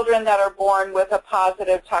and children that are born with a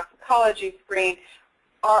positive toxicology screen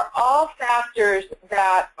are all factors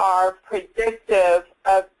that are predictive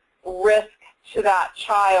of risk to that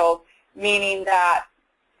child, meaning that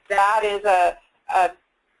that is a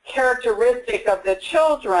characteristic of the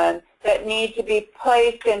children that need to be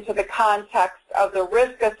placed into the context of the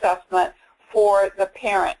risk assessment for the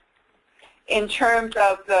parent in terms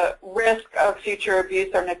of the risk of future abuse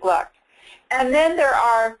or neglect. And then there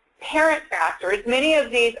are parent factors. Many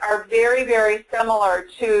of these are very, very similar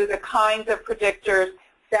to the kinds of predictors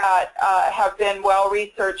that have been well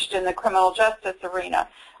researched in the criminal justice arena.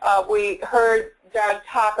 We heard Doug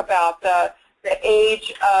talk about the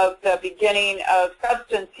age of the beginning of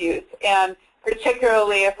substance use, and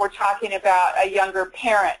particularly if we're talking about a younger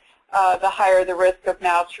parent, the higher the risk of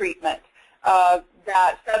maltreatment.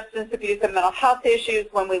 That substance abuse and mental health issues,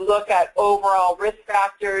 when we look at overall risk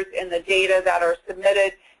factors in the data that are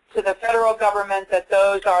submitted to the federal government, that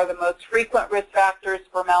those are the most frequent risk factors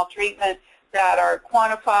for maltreatment that are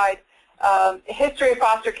quantified. History of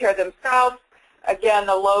foster care themselves, again,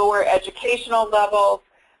 the lower educational levels,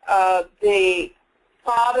 the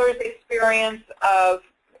father's experience of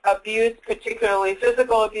abuse, particularly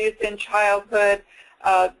physical abuse in childhood,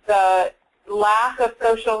 the lack of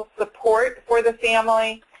social support for the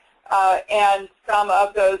family, and some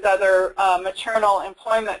of those other maternal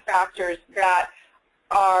employment factors that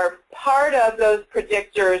are part of those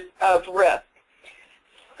predictors of risk.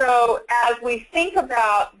 So as we think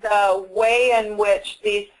about the way in which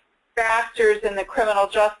these factors in the criminal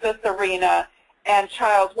justice arena and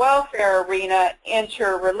child welfare arena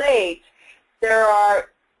interrelate, there are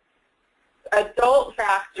adult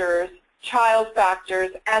factors, child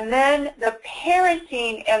factors, and then the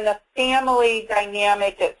parenting and the family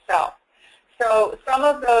dynamic itself. So some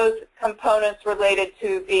of those components related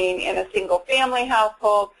to being in a single family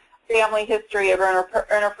household, family history of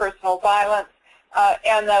interpersonal violence,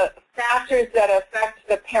 and the factors that affect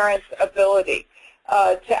the parent's ability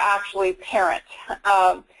to actually parent.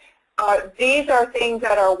 These are things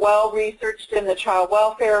that are well researched in the child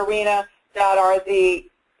welfare arena, that are the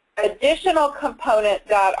additional component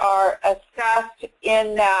that are assessed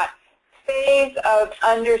in that phase of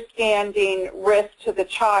understanding risk to the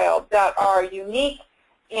child, that are unique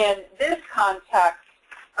in this context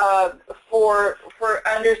for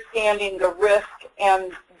understanding the risk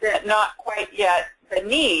and not quite yet the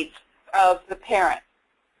needs of the parent.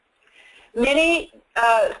 Many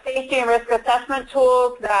safety and risk assessment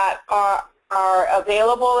tools that are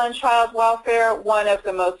available in child welfare. One of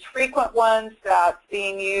the most frequent ones that's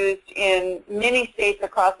being used in many states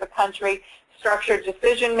across the country, structured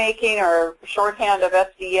decision making, or shorthand of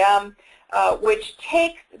SDM, which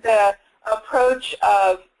takes the approach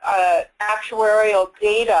of actuarial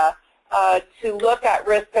data to look at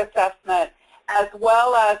risk assessment, as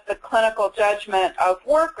well as the clinical judgment of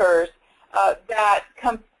workers that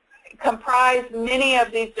comprise many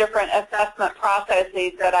of these different assessment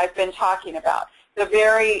processes that I've been talking about. The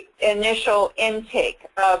very initial intake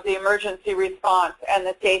of the emergency response and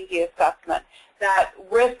the safety assessment, that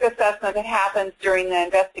risk assessment that happens during the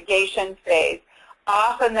investigation phase.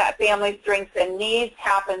 Often that family strengths and needs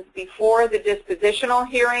happens before the dispositional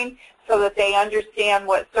hearing so that they understand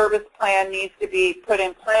what service plan needs to be put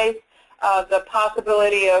in place. The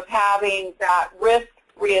possibility of having that risk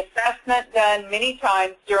reassessment done many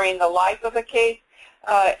times during the life of a case,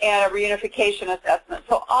 and a reunification assessment.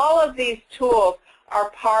 So all of these tools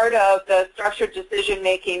are part of the structured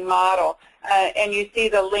decision-making model, and you see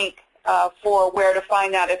the link for where to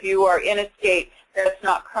find that if you are in a state that's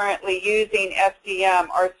not currently using SDM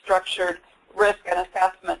or structured risk and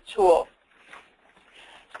assessment tools.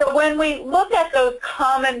 So when we look at those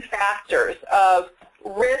common factors of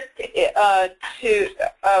risk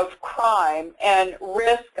of crime and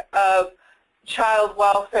risk of child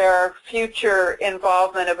welfare, future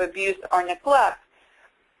involvement of abuse or neglect,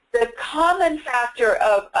 the common factor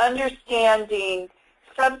of understanding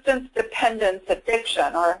substance dependence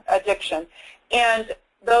addiction and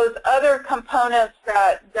those other components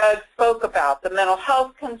that Doug spoke about, the mental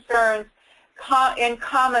health concerns, in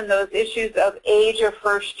common those issues of age of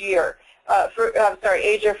first year,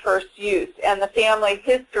 age of first use, and the family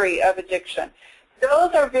history of addiction.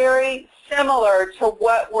 Those are very similar to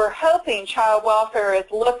what we're hoping child welfare is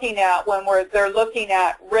looking at when they're looking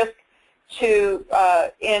at risk to,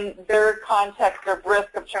 in their context of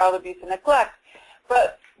risk of child abuse and neglect.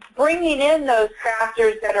 But bringing in those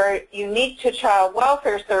factors that are unique to child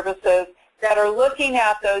welfare services that are looking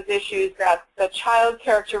at those issues, that the child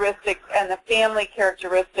characteristics and the family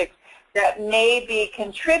characteristics that may be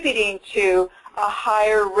contributing to a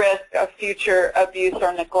higher risk of future abuse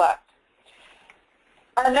or neglect.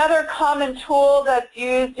 Another common tool that's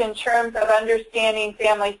used in terms of understanding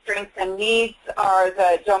family strengths and needs are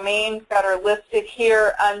the domains that are listed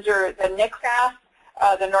here under the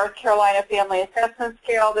NCFAS, the North Carolina Family Assessment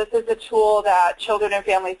Scale. This is a tool that Children and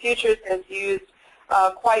Family Futures has used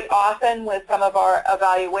quite often with some of our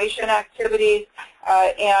evaluation activities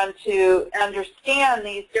and to understand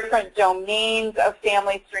these different domains of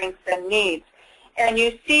family strengths and needs. And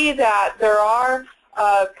you see that there are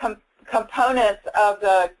components of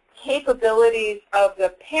the capabilities of the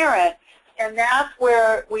parent, and that's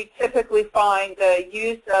where we typically find the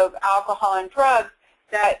use of alcohol and drugs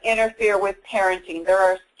that interfere with parenting. There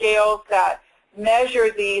are scales that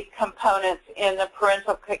measure these components in the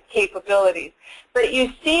parental capabilities. But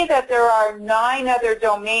you see that there are 9 other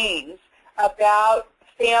domains about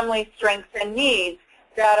family strengths and needs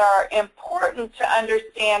that are important to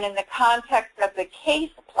understand in the context of the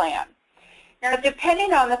case plan. Now,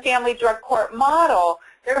 depending on the family drug court model,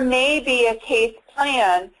 there may be a case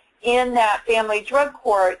plan in that family drug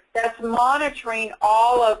court that's monitoring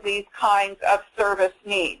all of these kinds of service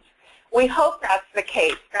needs. We hope that's the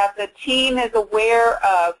case, that the team is aware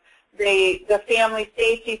of the family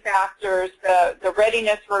safety factors, the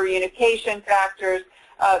readiness for reunification factors,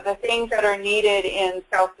 the things that are needed in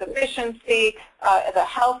self-sufficiency, the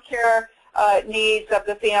health care needs of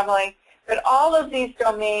the family. But all of these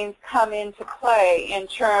domains come into play in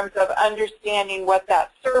terms of understanding what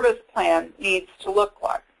that service plan needs to look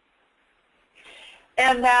like.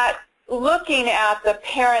 And that looking at the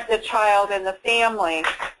parent, the child, and the family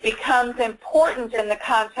becomes important in the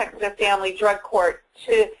context of family drug court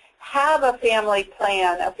to have a family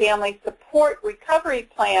plan, a family support recovery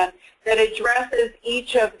plan that addresses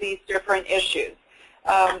each of these different issues.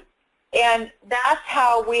 And that's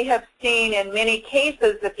how we have seen in many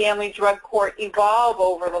cases the family drug court evolve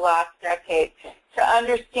over the last decade, to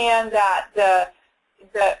understand that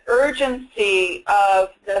the urgency of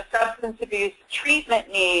the substance abuse treatment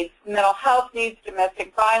needs, mental health needs,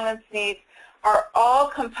 domestic violence needs are all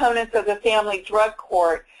components of the family drug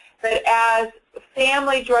court. But as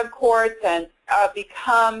family drug courts and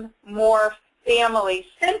become more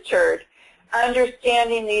family-centered,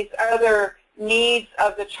 understanding these other needs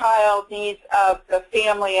of the child, needs of the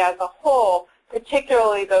family as a whole,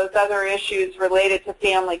 particularly those other issues related to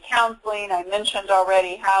family counseling, I mentioned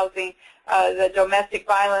already housing, the domestic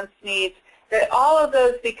violence needs, that all of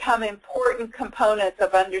those become important components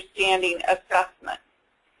of understanding assessment.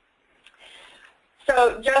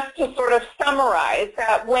 So just to sort of summarize,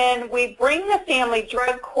 that when we bring the family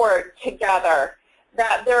drug court together,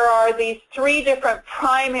 that there are these 3 different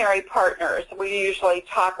primary partners we usually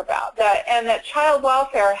talk about, and that child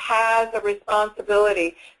welfare has a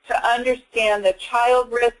responsibility to understand the child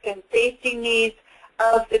risk and safety needs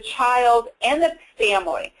of the child and the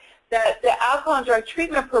family, that the alcohol and drug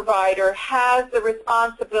treatment provider has the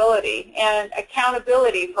responsibility and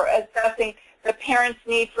accountability for assessing the parent's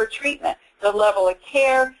need for treatment, the level of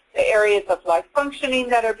care, the areas of life functioning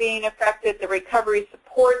that are being affected, the recovery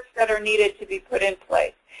supports that are needed to be put in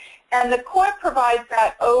place. And the court provides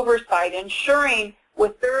that oversight, ensuring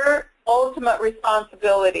with their ultimate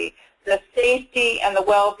responsibility the safety and the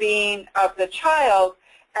well-being of the child,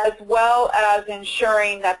 as well as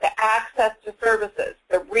ensuring that the access to services,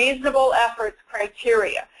 the reasonable efforts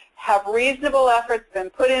criteria, have reasonable efforts been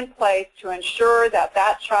put in place to ensure that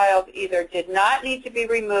that child either did not need to be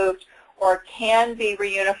removed or can be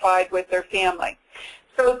reunified with their family.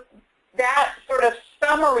 So that sort of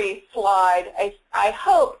summary slide, I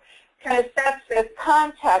hope, kind of sets this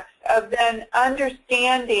context of then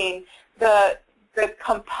understanding the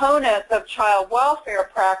components of child welfare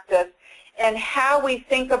practice and how we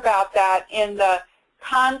think about that in the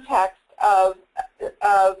context of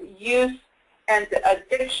use and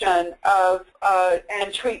addiction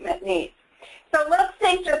and treatment needs. So let's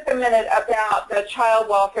think just a minute about the child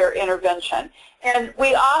welfare intervention. And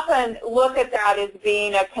we often look at that as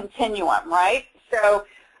being a continuum, right? So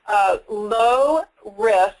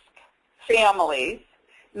low-risk families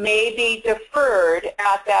may be deferred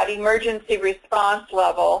at that emergency response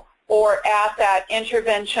level or at that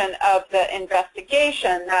intervention of the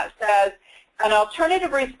investigation that says an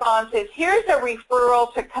alternative response is, here's a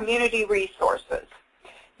referral to community resources.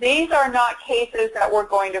 These are not cases that we're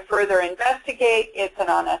going to further investigate. It's an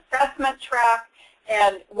assessment track,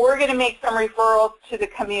 and we're going to make some referrals to the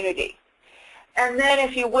community. And then,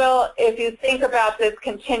 if you will, if you think about this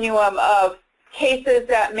continuum of cases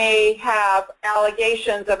that may have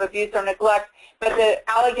allegations of abuse or neglect, but the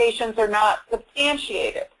allegations are not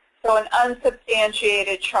substantiated, so an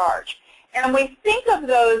unsubstantiated charge. And we think of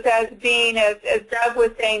those as being, as Doug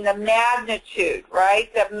was saying, the magnitude,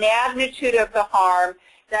 right? The magnitude of the harm,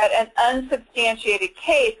 that an unsubstantiated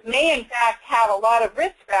case may in fact have a lot of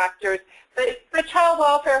risk factors, but child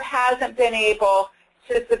welfare hasn't been able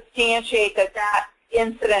to substantiate that that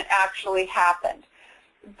incident actually happened.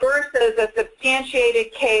 versus a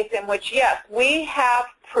substantiated case in which, yes, we have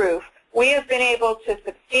proof, we have been able to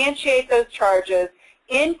substantiate those charges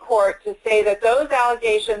in court to say that those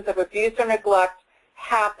allegations of abuse or neglect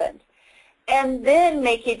happened, and then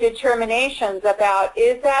making determinations about,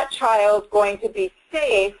 is that child going to be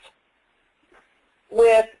safe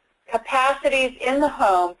with capacities in the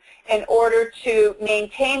home in order to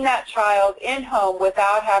maintain that child in home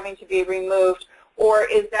without having to be removed, or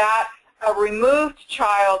is that a removed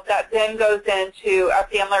child that then goes into a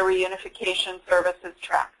family reunification services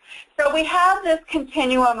track. So we have this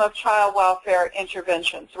continuum of child welfare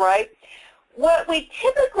interventions, right? What we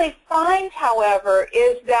typically find, however,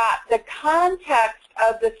 is that the context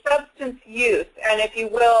of the substance use, and if you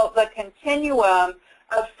will, the continuum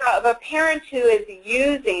of a parent who is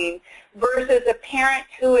using versus a parent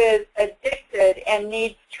who is addicted and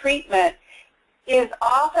needs treatment, is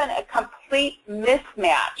often a complete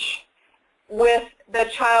mismatch with the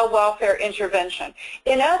child welfare intervention.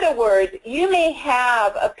 In other words, you may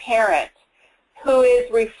have a parent who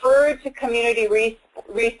is referred to community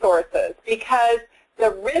resources because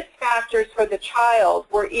the risk factors for the child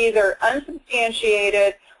were either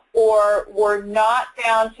unsubstantiated or were not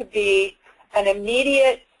found to be an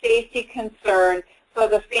immediate safety concern, so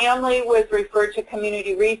the family was referred to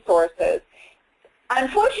community resources.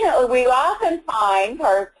 Unfortunately, we often find,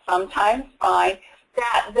 or sometimes find,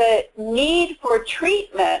 that the need for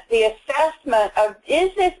treatment, the assessment of, is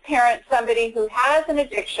this parent somebody who has an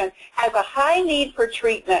addiction, has a high need for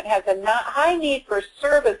treatment, has a high need for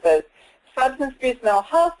services, substance abuse mental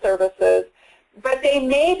health services, but they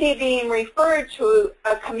may be being referred to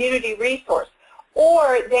a community resource,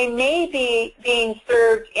 or they may be being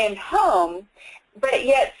served in home, but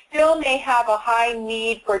yet still may have a high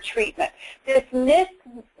need for treatment. This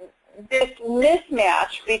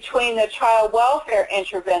mismatch between the child welfare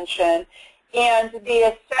intervention and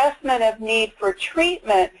the assessment of need for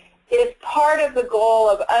treatment is part of the goal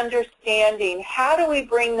of understanding how do we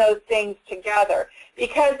bring those things together.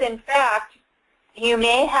 Because in fact, you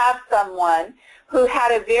may have someone who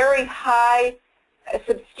had a very high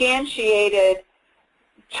substantiated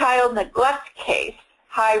child neglect case,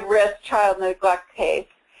 high-risk child neglect case,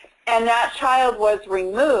 and that child was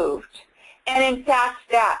removed. And in fact,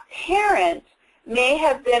 that parent may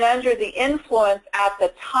have been under the influence at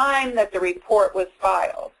the time that the report was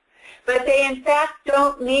filed. But they in fact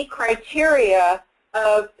don't meet criteria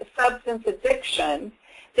of substance addiction.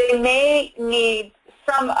 They may need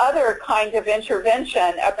some other kind of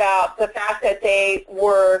intervention about the fact that they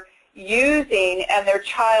were using and their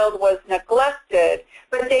child was neglected,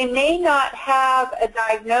 but they may not have a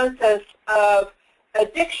diagnosis of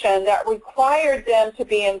addiction that required them to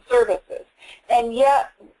be in services. And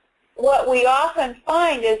yet, what we often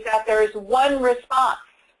find is that there's one response.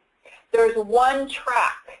 There's one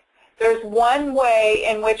track. There's one way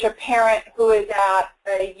in which a parent who is at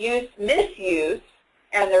a misuse,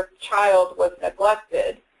 and their child was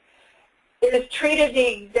neglected, is treated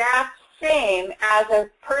the exact same as a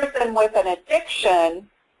person with an addiction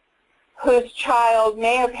whose child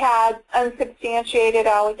may have had unsubstantiated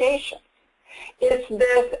allegations. It's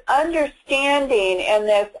this understanding and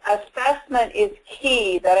this assessment is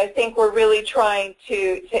key that I think we're really trying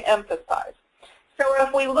to emphasize. So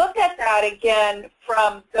if we look at that again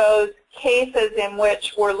from those cases in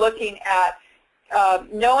which we're looking at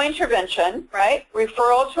no intervention, right,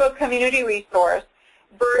 referral to a community resource,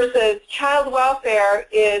 versus child welfare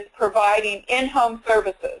is providing in-home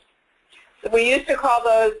services. So we used to call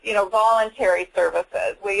those, voluntary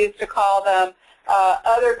services. We used to call them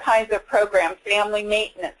other kinds of programs, family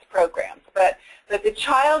maintenance programs. But the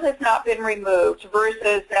child has not been removed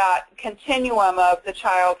versus that continuum of the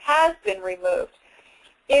child has been removed.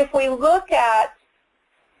 If we look at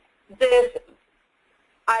this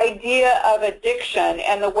idea of addiction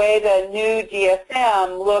and the way the new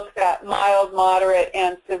DSM looks at mild, moderate,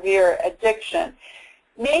 and severe addiction,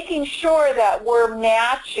 making sure that we're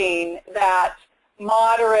matching that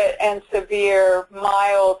moderate and severe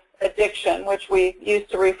mild addiction, which we used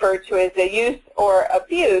to refer to as a use or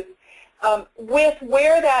abuse, with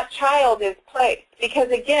where that child is placed. Because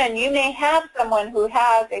again, you may have someone who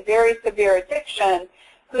has a very severe addiction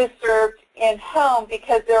who's served in home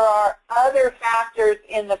because there are other factors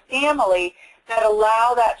in the family that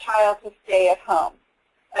allow that child to stay at home,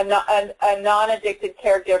 a non-addicted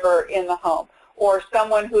caregiver in the home, or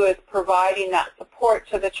someone who is providing that support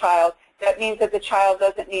to the child. That means that the child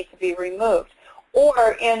doesn't need to be removed.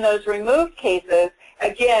 Or in those removed cases,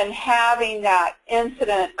 again, having that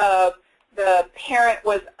incident of the parent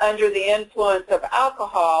was under the influence of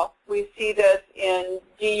alcohol. We see this in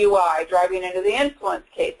DUI, driving under the influence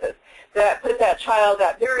cases, that put that child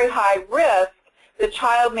at very high risk. The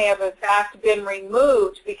child may have in fact been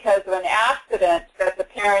removed because of an accident that the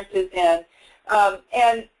parent is in.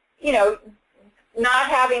 And, you know, not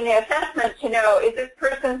having the assessment to know, is this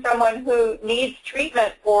person someone who needs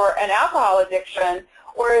treatment for an alcohol addiction,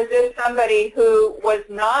 or is this somebody who does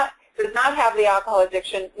not have the alcohol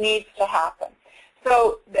addiction, needs to happen?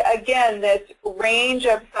 So again, this range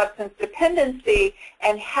of substance dependency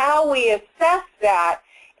and how we assess that,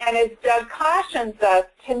 and as Doug cautions us,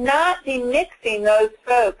 to not be mixing those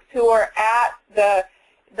folks who are at the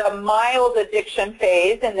mild addiction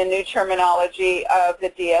phase in the new terminology of the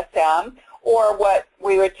DSM, or what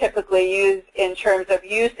we would typically use in terms of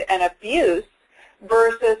use and abuse,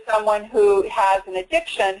 versus someone who has an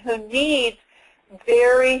addiction who needs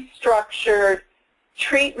very structured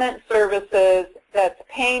treatment services that's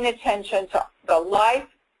paying attention to the life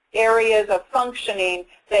areas of functioning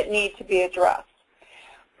that need to be addressed.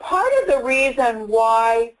 Part of the reason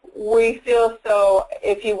why we feel so,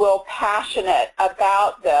 if you will, passionate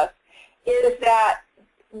about this is that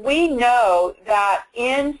we know that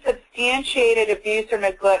in substantiated abuse or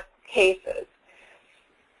neglect cases,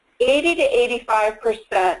 80 to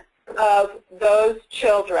 85% of those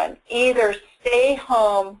children either stay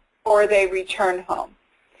home or they return home.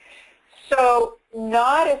 So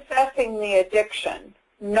not assessing the addiction,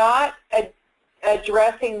 not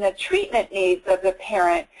addressing the treatment needs of the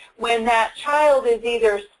parent when that child is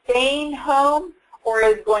either staying home or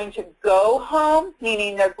is going to go home,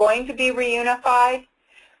 meaning they're going to be reunified.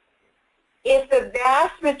 If the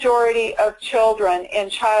vast majority of children in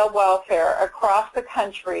child welfare across the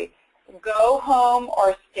country go home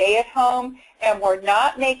or stay at home, and we're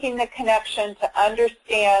not making the connection to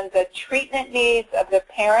understand the treatment needs of the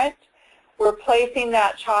parent, we're placing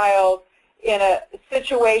that child in a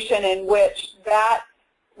situation in which that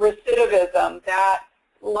recidivism, that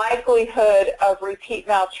likelihood of repeat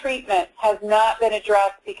maltreatment has not been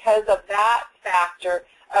addressed because of that factor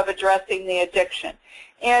of addressing the addiction.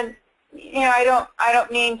 And you know, I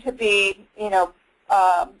don't mean to be, you know,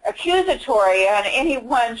 accusatory on any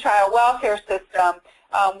one child welfare system.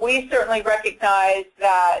 We certainly recognize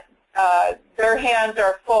that their hands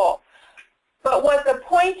are full. But what the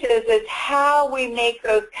point is how we make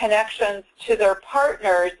those connections to their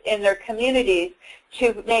partners in their communities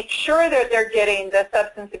to make sure that they're getting the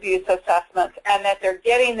substance abuse assessments and that they're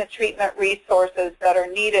getting the treatment resources that are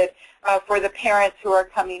needed for the parents who are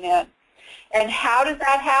coming in. And how does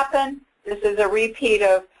that happen? This is a repeat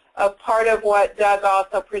of part of what Doug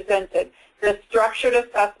also presented. The structured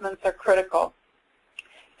assessments are critical.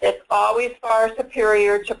 It's always far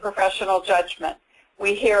superior to professional judgment.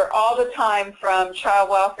 We hear all the time from child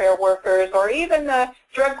welfare workers or even the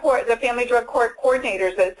family drug court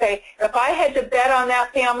coordinators that say, if I had to bet on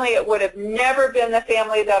that family, it would have never been the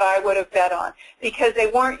family that I would have bet on, because they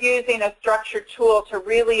weren't using a structured tool to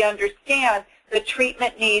really understand the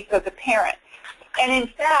treatment needs of the parent. And in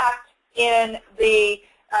fact, in the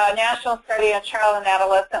National Study on Child and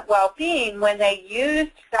Adolescent Well-Being, when they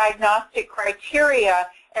used diagnostic criteria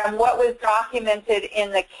and what was documented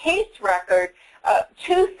in the case record,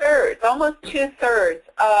 almost two-thirds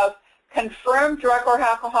of confirmed drug or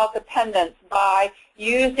alcohol dependence by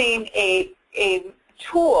using a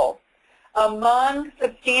tool among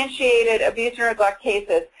substantiated abuse or neglect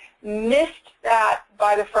cases missed that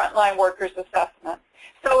by the frontline workers assessment.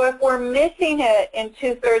 So if we're missing it in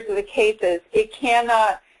two-thirds of the cases, it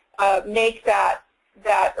cannot make that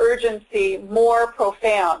urgency more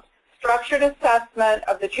profound. Structured assessment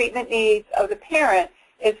of the treatment needs of the parent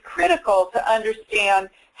is critical to understand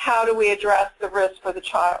how do we address the risk for the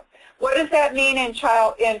child. What does that mean in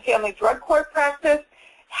family drug court practice?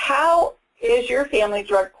 How is your family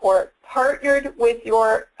drug court partnered with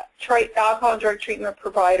your alcohol and drug treatment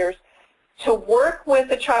providers to work with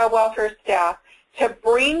the child welfare staff to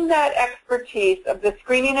bring that expertise of the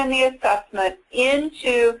screening and the assessment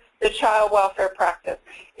into the child welfare practice?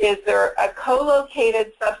 Is there a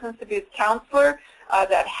co-located substance abuse counselor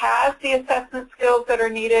that has the assessment skills that are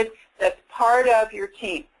needed that's part of your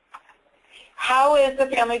team? How is the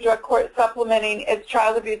family drug court supplementing its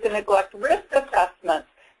child abuse and neglect risk assessments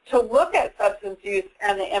to look at substance use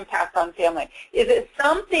and the impact on family? Is it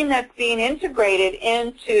something that's being integrated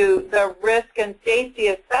into the risk and safety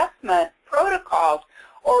assessment protocols,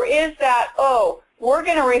 or is that, oh, we're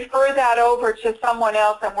going to refer that over to someone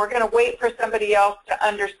else and we're going to wait for somebody else to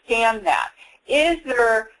understand that? Is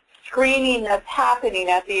there screening that's happening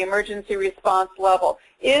at the emergency response level?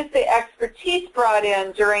 Is the expertise brought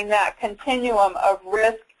in during that continuum of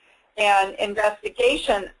risk and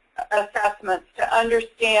investigation assessments to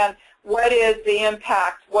understand what is the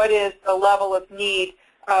impact, what is the level of need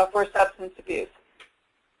for substance abuse.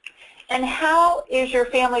 And how is your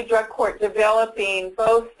family drug court developing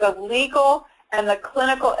both the legal and the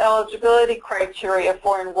clinical eligibility criteria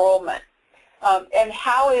for enrollment? And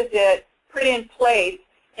how is it put in place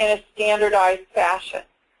in a standardized fashion?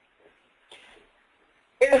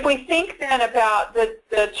 If we think then about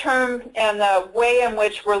the term and the way in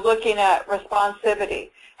which we're looking at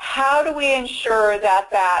responsivity, how do we ensure that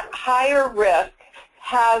that higher risk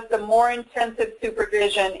has the more intensive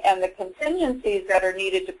supervision and the contingencies that are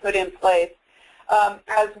needed to put in place,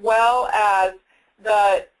 as well as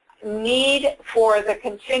the need for the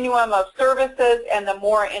continuum of services and the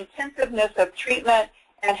more intensiveness of treatment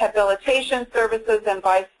and habilitation services and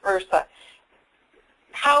vice versa?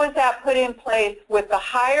 How is that put in place with the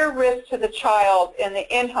higher risk to the child in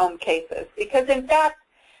the in-home cases? Because in fact,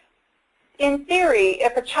 in theory,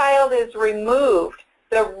 if a child is removed,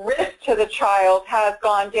 the risk to the child has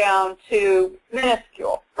gone down to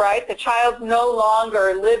minuscule, right? The child's no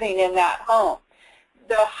longer living in that home.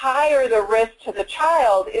 The higher the risk to the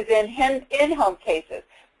child is in-home cases.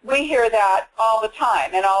 We hear that all the time,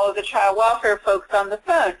 and all of the child welfare folks on the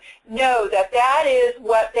phone know that that is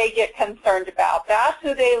what they get concerned about. That's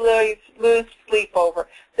who they lose sleep over.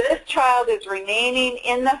 This child is remaining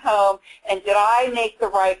in the home, and did I make the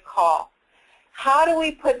right call? How do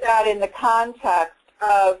we put that in the context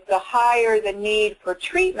of the higher the need for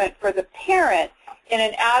treatment for the parent in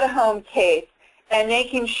an out-of-home case, and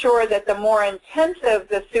making sure that the more intensive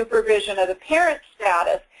the supervision of the parent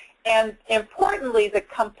status, and importantly, the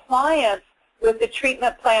compliance with the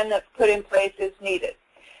treatment plan that's put in place is needed.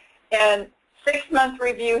 And 6-month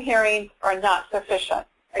review hearings are not sufficient.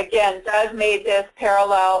 Again, Doug made this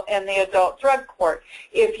parallel in the adult drug court.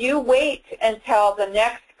 If you wait until the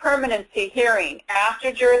next permanency hearing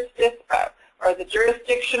after juris dispo, or the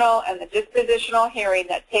jurisdictional and the dispositional hearing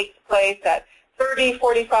that takes place at 30,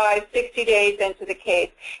 45, 60 days into the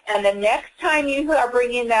case, and the next time you are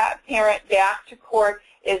bringing that parent back to court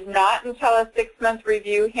is not until a 6-month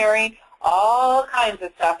review hearing, all kinds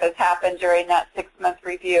of stuff has happened during that 6-month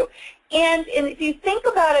review. And if you think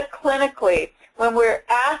about it clinically, when we're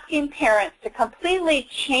asking parents to completely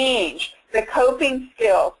change the coping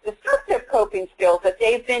skills, destructive coping skills that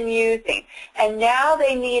they've been using, and now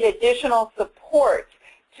they need additional support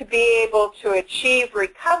to be able to achieve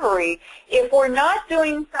recovery, if we're not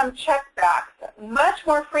doing some checkbacks much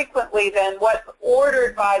more frequently than what's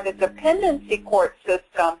ordered by the dependency court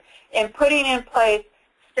system in putting in place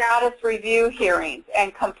status review hearings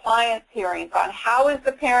and compliance hearings on how is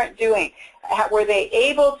the parent doing, were they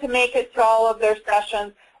able to make it to all of their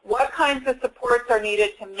sessions, what kinds of supports are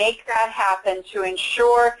needed to make that happen to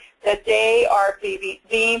ensure that they are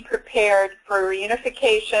being prepared for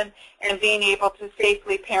reunification and being able to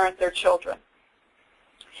safely parent their children.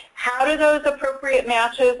 How do those appropriate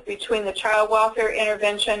matches between the child welfare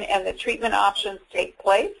intervention and the treatment options take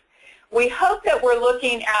place? We hope that we're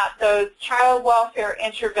looking at those child welfare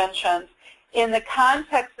interventions in the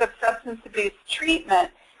context of substance abuse treatment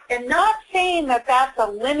and not saying that that's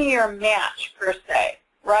a linear match per se,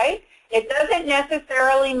 right? It doesn't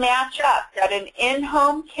necessarily match up that an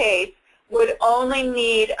in-home case would only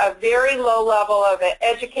need a very low level of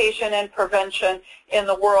education and prevention in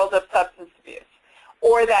the world of substance abuse,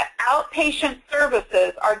 or that outpatient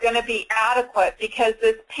services are going to be adequate because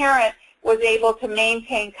this parent was able to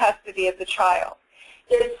maintain custody of the child.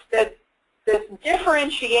 It's this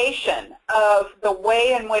differentiation of the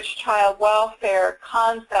way in which child welfare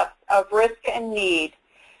concepts of risk and need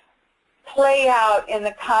play out in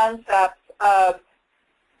the concepts of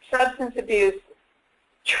substance abuse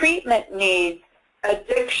treatment needs,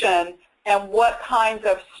 addiction, and what kinds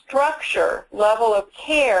of structure, level of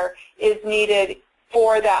care is needed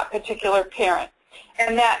for that particular parent.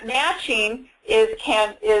 And that matching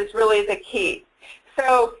is really the key.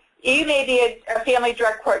 So you may be a family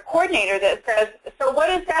drug court coordinator that says, so what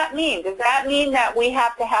does that mean? Does that mean that we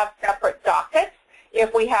have to have separate dockets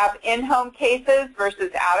if we have in-home cases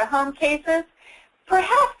versus out-of-home cases?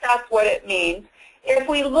 Perhaps that's what it means. If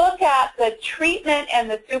we look at the treatment and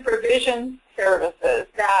the supervision services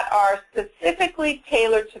that are specifically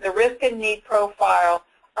tailored to the risk and need profile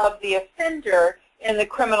of the offender in the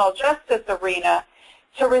criminal justice arena,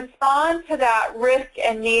 to respond to that risk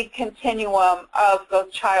and need continuum of the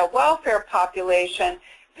child welfare population,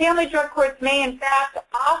 family drug courts may in fact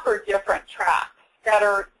offer different tracks that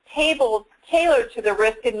are tailored to the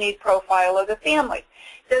risk and need profile of the family.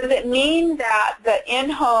 Does it mean that the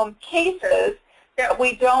in-home cases that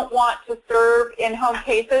we don't want to serve in-home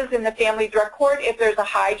cases in the family drug court if there's a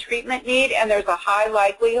high treatment need and there's a high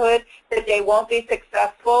likelihood that they won't be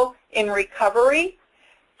successful in recovery?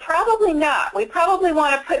 Probably not. We probably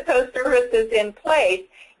want to put those services in place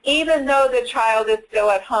even though the child is still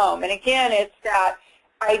at home. And again, it's that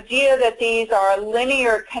idea that these are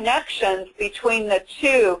linear connections between the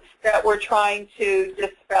two that we're trying to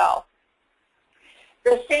dispel.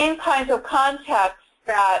 The same kinds of contexts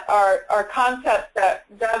that are concepts that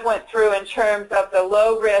Doug went through in terms of the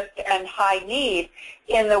low risk and high need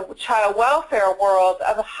in the child welfare world,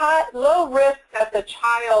 of low risk that the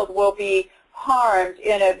child will be harmed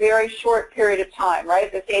in a very short period of time,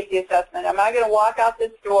 right? The safety assessment. Am I going to walk out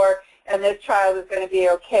this door and this child is going to be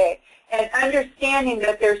okay? And understanding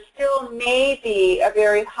that there still may be a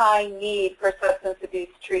very high need for substance abuse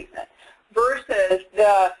treatment versus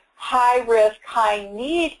the high risk, high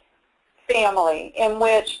need family in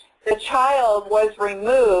which the child was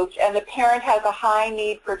removed and the parent has a high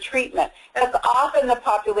need for treatment. That's often the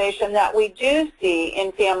population that we do see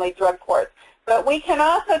in family drug courts. But we can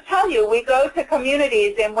also tell you, we go to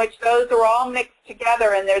communities in which those are all mixed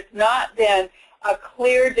together and there's not been a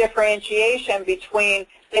clear differentiation between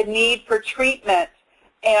the need for treatment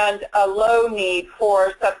and a low need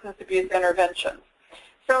for substance abuse interventions.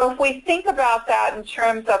 So if we think about that in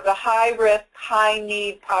terms of the high-risk,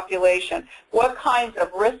 high-need population, what kinds of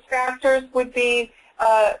risk factors would we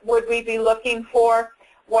be looking for?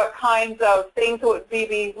 What kinds of things would we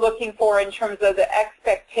be looking for in terms of the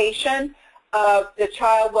expectation of the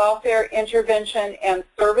child welfare intervention and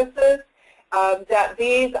services? That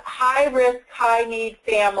these high-risk, high-need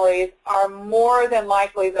families are more than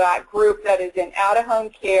likely that group that is in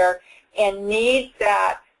out-of-home care and needs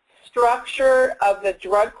that structure of the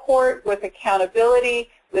drug court with accountability,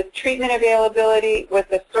 with treatment availability, with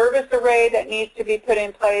the service array that needs to be put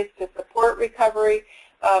in place to support recovery.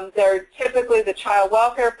 Typically the child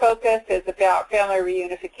welfare focus is about family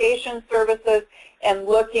reunification services and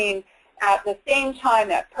looking at the same time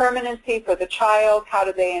at permanency for the child. How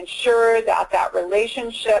do they ensure that that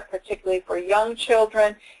relationship, particularly for young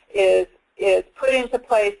children, is put into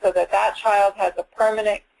place so that that child has a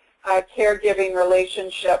permanent caregiving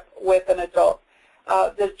relationship with an adult.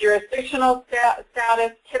 The jurisdictional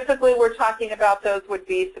status, typically we're talking about those would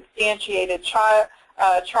be substantiated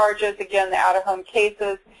charges, again, the out-of-home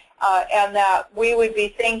cases, and that we would be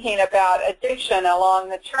thinking about addiction along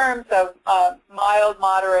the terms of mild,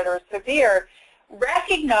 moderate, or severe,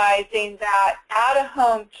 recognizing that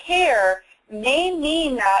out-of-home care may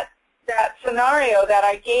mean that scenario that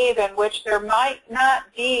I gave in which there might not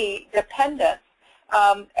be dependence.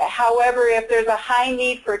 However, if there's a high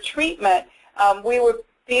need for treatment, we would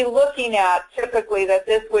be looking at typically that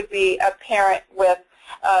this would be a parent with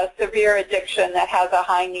severe addiction that has a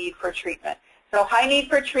high need for treatment. So high need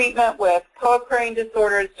for treatment with co-occurring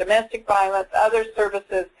disorders, domestic violence, other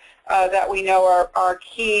services that we know are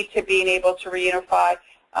key to being able to reunify.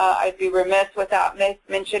 I'd be remiss without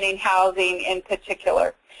mentioning housing in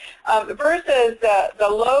particular. Versus the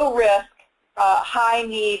low risk, high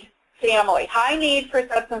need family. High need for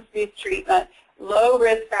substance abuse treatment, low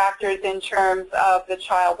risk factors in terms of the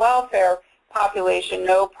child welfare population,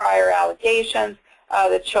 no prior allegations,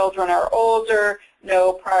 the children are older,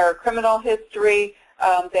 no prior criminal history,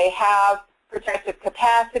 they have protective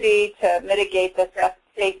capacity to mitigate the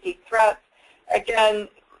safety threats. Again,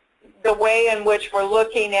 the way in which we're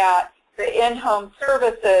looking at the in-home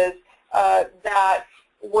services that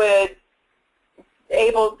would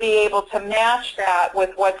be able to match that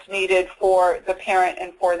with what's needed for the parent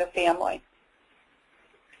and for the family.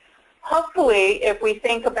 Hopefully, if we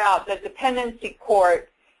think about the dependency court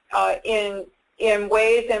in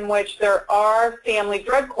ways in which there are family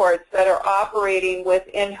drug courts that are operating with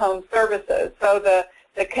in-home services, so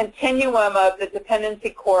the continuum of the dependency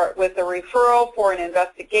court with the referral for an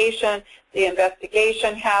investigation, the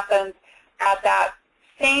investigation happens at that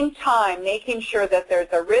same time, making sure that there's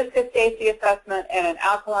a risk of safety assessment and an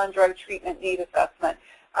alcohol and drug treatment need assessment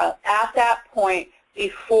at that point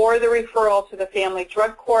before the referral to the family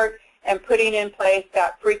drug court and putting in place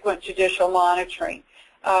that frequent judicial monitoring.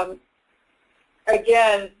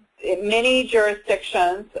 Again, in many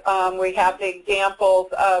jurisdictions, we have the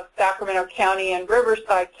examples of Sacramento County and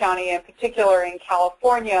Riverside County in particular in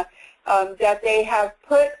California, that they have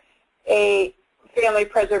put a family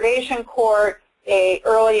preservation court, a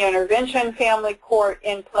early intervention family court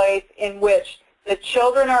in place in which the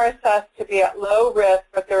children are assessed to be at low risk,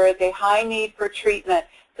 but there is a high need for treatment.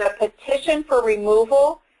 The petition for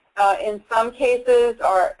removal in some cases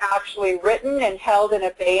are actually written and held in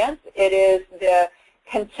abeyance. It is the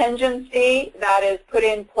contingency that is put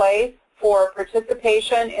in place for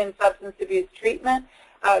participation in substance abuse treatment.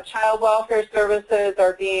 Child welfare services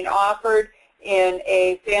are being offered in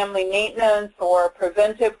a family maintenance or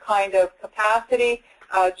preventive kind of capacity.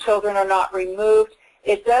 Children are not removed.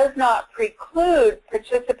 It does not preclude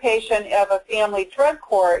participation of a family drug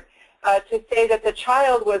court to say that the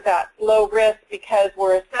child was at low risk because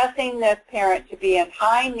we're assessing this parent to be in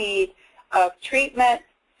high need of treatment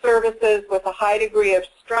services with a high degree of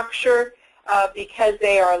structure because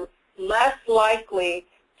they are less likely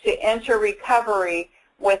to enter recovery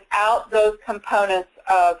without those components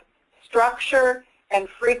of structure and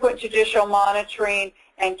frequent judicial monitoring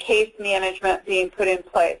and case management being put in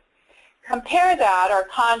place. Compare that, or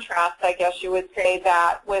contrast, I guess you would say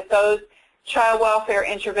that, with those child welfare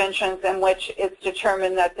interventions in which it's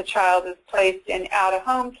determined that the child is placed in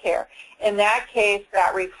out-of-home care. In that case,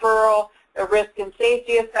 that referral, the risk and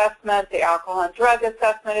safety assessment, the alcohol and drug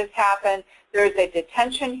assessment has happened. There's a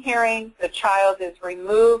detention hearing. The child is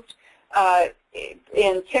removed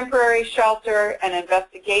in temporary shelter. An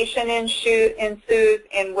investigation ensues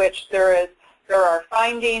in which there are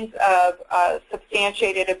findings of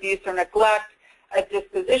substantiated abuse or neglect. A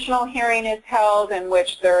dispositional hearing is held in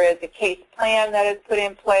which there is a case plan that is put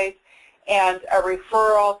in place and a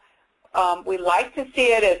referral. We like to see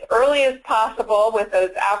it as early as possible with those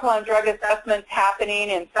alcohol and drug assessments happening.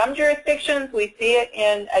 In some jurisdictions, we see it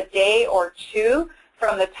in a day or two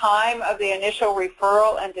from the time of the initial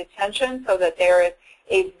referral and detention, so that there is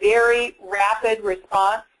a very rapid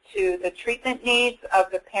response to the treatment needs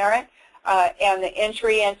of the parent and the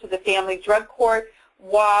entry into the family drug court,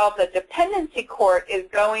 while the dependency court is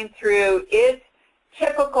going through its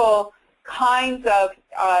typical kinds of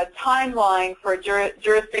timeline for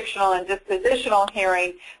jurisdictional and dispositional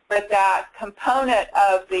hearing, but that component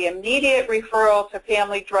of the immediate referral to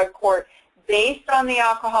family drug court based on the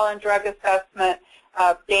alcohol and drug assessment,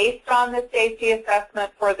 based on the safety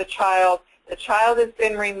assessment for the child has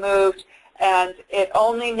been removed, and it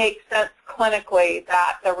only makes sense clinically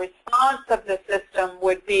that the response of the system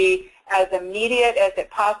would be as immediate as it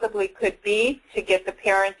possibly could be to get the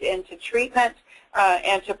parent into treatment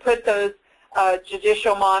and to put those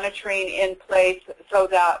judicial monitoring in place so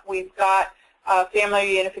that we've got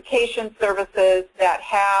family reunification services that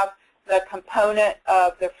have the component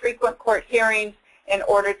of the frequent court hearings in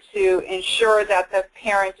order to ensure that the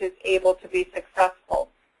parent is able to be successful.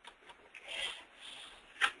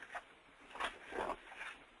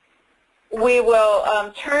 We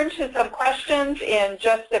will turn to some questions in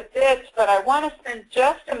just a bit, but I want to spend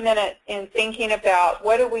just a minute in thinking about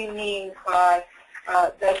what do we mean by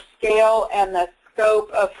the scale and the scope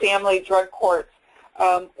of family drug courts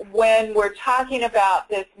when we're talking about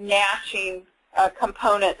this matching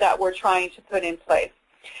component that we're trying to put in place.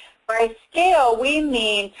 By scale, we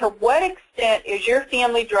mean to what extent is your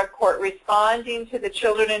family drug court responding to the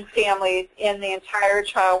children and families in the entire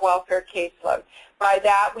child welfare caseload. By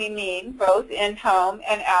that we mean both in-home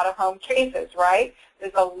and out-of-home cases, right?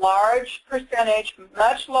 There's a large percentage,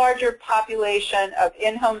 much larger population of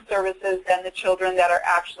in-home services than the children that are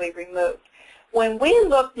actually removed. When we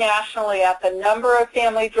look nationally at the number of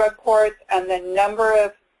family drug courts and the number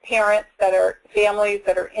of parents that are, families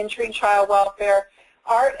that are entering child welfare,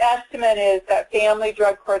 our estimate is that family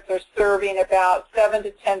drug courts are serving about 7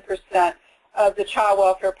 to 10% of the child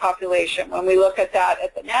welfare population. When we look at that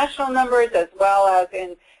at the national numbers as well as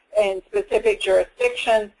in specific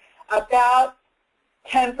jurisdictions, about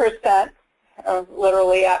 10%,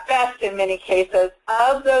 literally at best in many cases,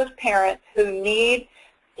 of those parents who need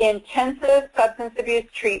intensive substance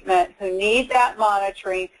abuse treatment, who need that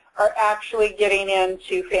monitoring, are actually getting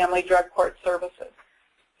into family drug court services.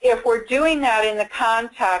 If we're doing that in the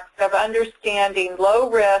context of understanding low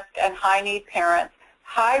risk and high need parents,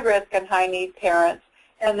 high risk and high need parents,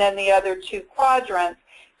 and then the other two quadrants,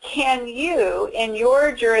 can you, in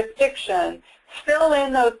your jurisdiction, fill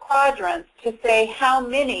in those quadrants to say how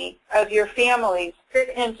many of your families fit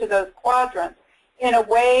into those quadrants in a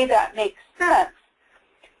way that makes sense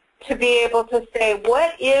to be able to say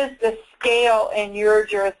what is the scale in your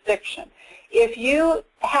jurisdiction? If you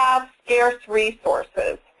have scarce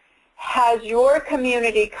resources, has your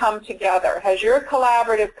community come together? Has your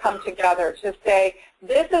collaborative come together to say,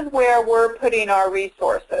 this is where we're putting our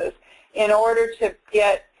resources in order to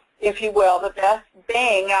get, if you will, the best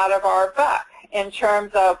bang out of our buck in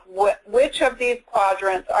terms of which of these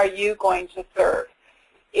quadrants are you going to serve?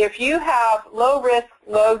 If you have low risk,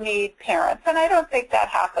 low need parents, and I don't think that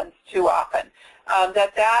happens too often,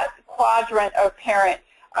 that quadrant of parent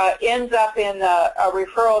ends up in a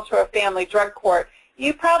referral to a family drug court,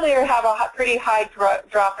 you probably have a pretty high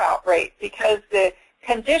dropout rate because the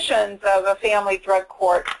conditions of a family drug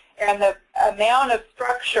court the amount of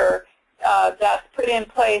structure that's put in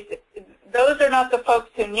place, those are not the folks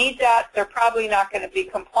who need that. They're probably not going to be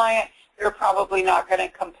compliant. They're probably not going to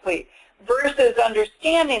complete. Versus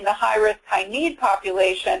understanding the high-risk, high-need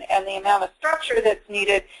population and the amount of structure that's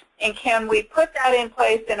needed, and can we put that in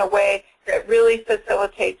place in a way that really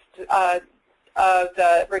facilitates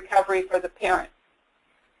the recovery for the parent.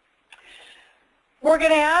 We're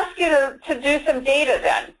going to ask you to do some data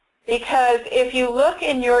then, because if you look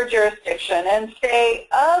in your jurisdiction and say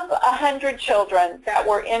of 100 children that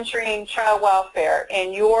were entering child welfare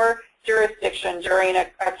in your jurisdiction during a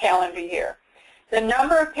calendar year, the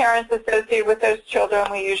number of parents associated with those children,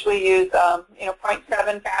 we usually use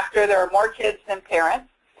 0.7 factor. There are more kids than parents.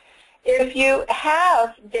 If you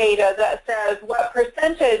have data that says what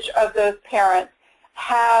percentage of those parents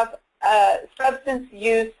have a substance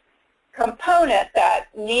use component that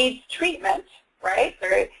needs treatment, right?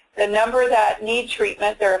 The number that need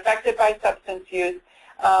treatment, they're affected by substance use.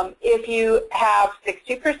 If you have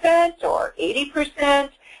 60% or 80%,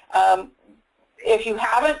 if you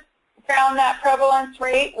haven't found that prevalence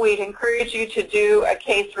rate, we'd encourage you to do a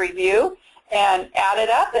case review and add it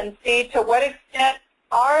up and see to what extent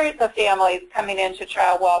are the families coming into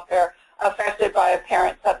child welfare affected by a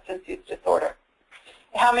parent substance use disorder.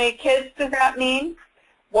 How many kids does that mean?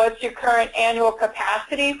 What's your current annual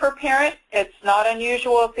capacity for parents? It's not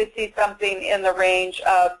unusual to see something in the range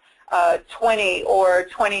of 20 or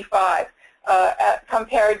 25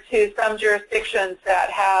 compared to some jurisdictions that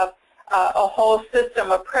have a whole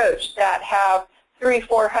system approach that have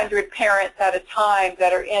 300-400 parents at a time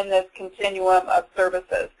that are in this continuum of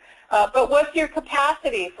services. But what's your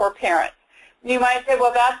capacity for parents? You might say,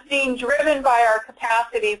 well, that's being driven by our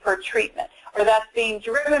capacity for treatment, or that's being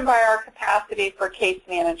driven by our capacity for case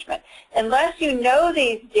management. Unless you know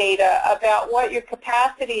these data about what your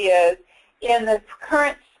capacity is in the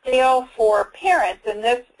current scale for parents, in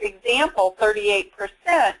this example, 38%,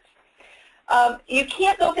 you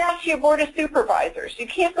can't go back to your Board of Supervisors. You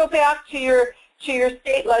can't go back to your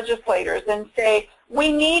state legislators and say, we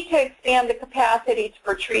need to expand the capacity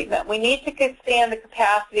for treatment. We need to expand the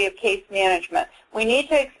capacity of case management. We need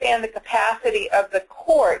to expand the capacity of the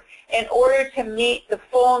court in order to meet the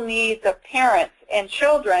full needs of parents and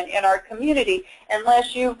children in our community,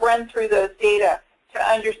 unless you've run through those data to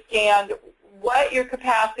understand what your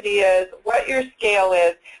capacity is, what your scale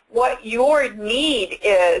is, what your need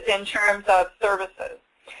is in terms of services.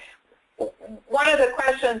 One of the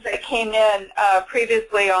questions that came in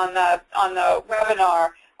previously on the webinar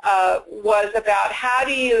was about how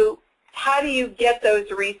do you get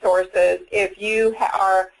those resources if you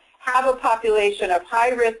have a population of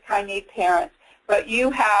high-risk, high-need parents, but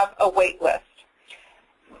you have a wait list.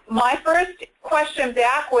 My first question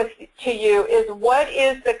back to you is, what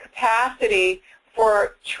is the capacity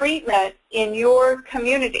for treatment in your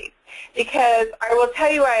community? Because I will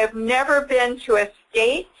tell you, I have never been to a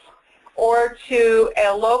state or to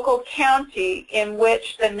a local county in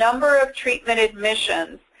which the number of treatment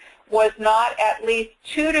admissions was not at least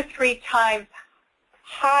 2 to 3 times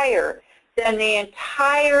higher than the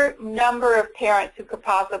entire number of parents who could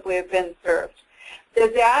possibly have been served.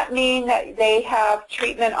 Does that mean that they have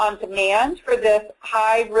treatment on demand for this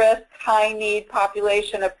high-risk, high-need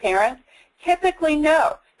population of parents? Typically,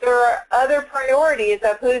 no. There are other priorities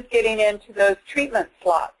of who's getting into those treatment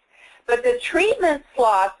slots. But the treatment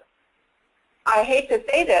slots, I hate to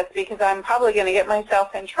say this because I'm probably going to get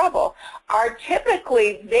myself in trouble, are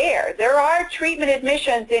typically there. There are treatment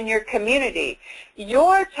admissions in your community.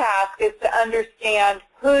 Your task is to understand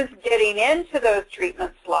who's getting into those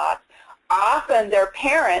treatment slots. Often they're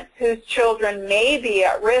parents whose children may be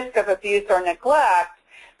at risk of abuse or neglect,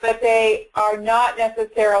 but they are not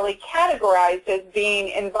necessarily categorized as being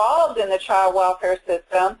involved in the child welfare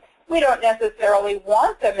system. We don't necessarily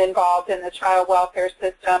want them involved in the child welfare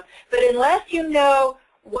system, but unless you know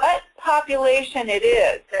what population it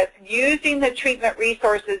is that's using the treatment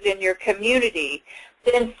resources in your community,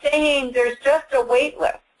 then saying there's just a wait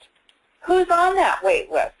list. Who's on that wait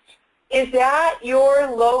list? Is that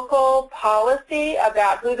your local policy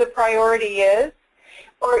about who the priority is?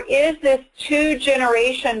 Or is this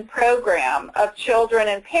 2-generation program of children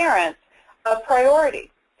and parents a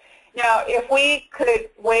priority? Now, if we could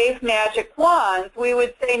wave magic wands, we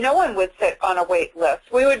would say no one would sit on a wait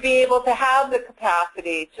list. We would be able to have the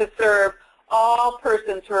capacity to serve all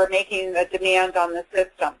persons who are making a demand on the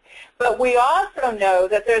system. But we also know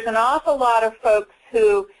that there's an awful lot of folks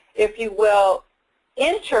who, if you will,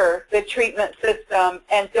 enter the treatment system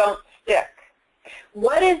and don't stick.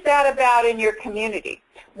 What is that about in your community?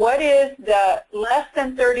 What is the less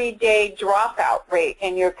than 30-day dropout rate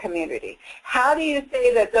in your community? How do you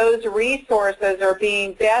say that those resources are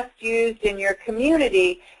being best used in your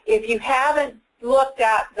community if you haven't looked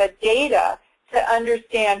at the data to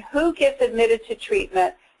understand who gets admitted to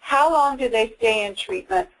treatment, how long do they stay in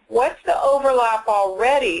treatment, what's the overlap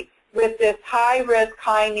already with this high-risk,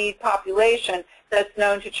 high-need population that's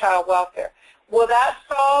known to child welfare? Will that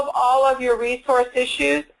solve all of your resource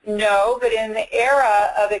issues? No, but in the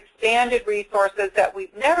era of expanded resources that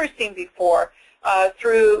we've never seen before,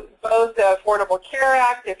 through both the Affordable Care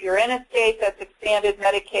Act, if you're in a state that's expanded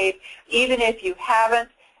Medicaid, even if you haven't,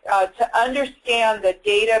 to understand the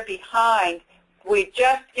data behind, we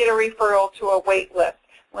just get a referral to a wait list.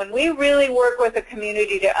 When we really work with a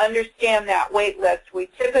community to understand that wait list, we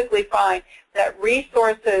typically find that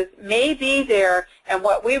resources may be there, and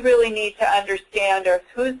what we really need to understand is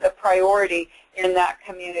who's the priority in that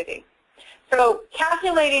community. So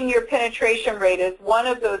calculating your penetration rate is one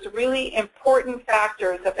of those really important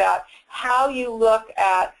factors about how you look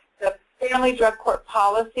at the family drug court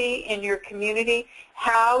policy in your community.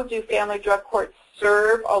 How do family drug courts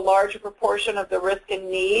serve a larger proportion of the risk and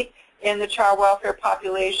need in the child welfare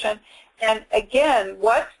population? And again,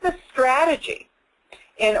 what's the strategy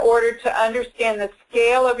in order to understand the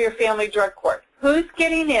scale of your family drug court? Who's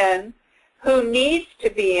getting in, who needs to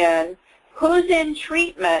be in, who's in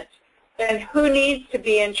treatment, and who needs to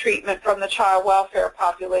be in treatment from the child welfare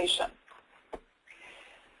population?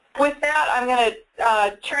 With that, I'm going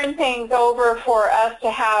to turn things over for us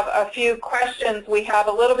to have a few questions. We have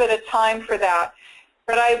a little bit of time for that.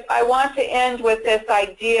 But I want to end with this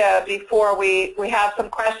idea before we have some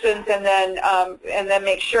questions, and then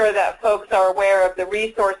make sure that folks are aware of the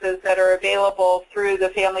resources that are available through the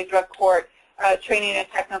Family Drug Court Training and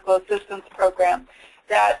Technical Assistance Program.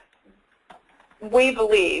 That we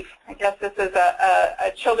believe, I guess this is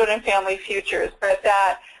a Children and Family Futures, but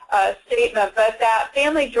that statement, but that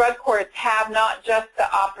family drug courts have not just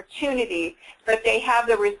the opportunity, but they have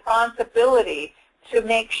the responsibility to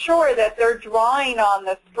make sure that they're drawing on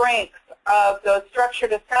the strengths of those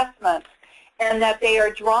structured assessments, and that they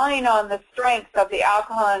are drawing on the strengths of the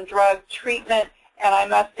alcohol and drug treatment, and I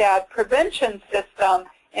must add prevention system,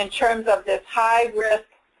 in terms of this high-risk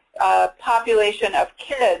population of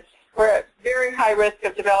kids who are at very high risk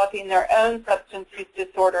of developing their own substance use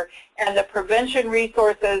disorder, and the prevention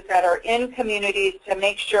resources that are in communities to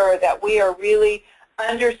make sure that we are really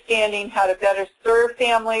understanding how to better serve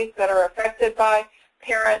families that are affected by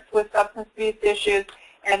parents with substance abuse issues,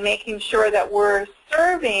 and making sure that we're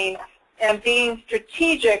serving and being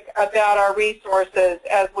strategic about our resources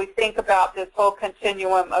as we think about this whole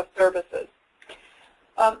continuum of services.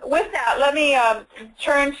 With that, let me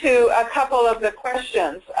turn to a couple of the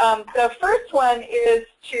questions. The first one is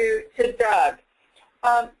to Doug.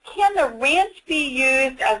 Can the RANT be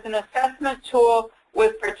used as an assessment tool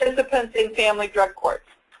with participants in family drug courts?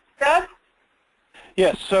 Doug?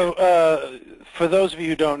 Yes, so for those of you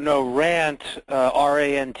who don't know, RANT,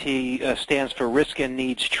 R-A-N-T, stands for Risk and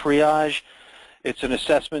Needs Triage. It's an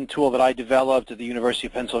assessment tool that I developed at the University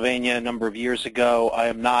of Pennsylvania a number of years ago. I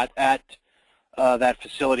am not at that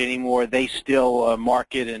facility anymore. They still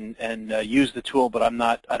market and use the tool, but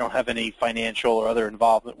I don't have any financial or other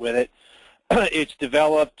involvement with it. It's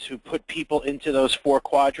developed to put people into those four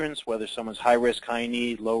quadrants, whether someone's high risk, high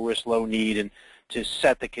need, low risk, low need, and to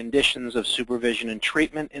set the conditions of supervision and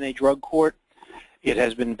treatment in a drug court. It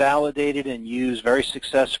has been validated and used very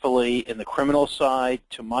successfully in the criminal side.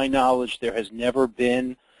 To my knowledge, there has never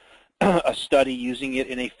been a study using it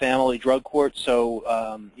in a family drug court.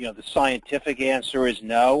 So, you know, the scientific answer is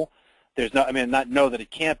no. There's no, I mean, not no that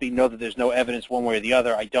it can't be, no that there's no evidence one way or the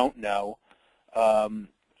other. I don't know.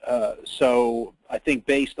 So I think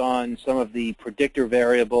based on some of the predictor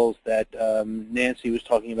variables that Nancy was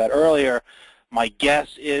talking about earlier, my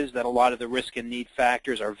guess is that a lot of the risk and need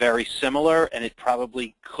factors are very similar, and it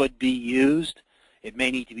probably could be used. It may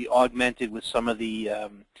need to be augmented with some of the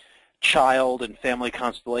child and family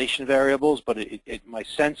constellation variables, but my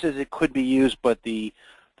sense is it could be used, but the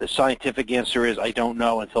scientific answer is I don't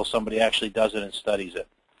know until somebody actually does it and studies it.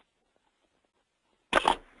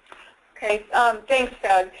 Okay, thanks,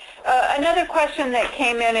 Doug. Another question that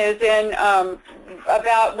came in is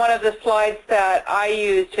about one of the slides that I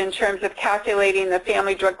used in terms of calculating the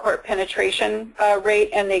family drug court penetration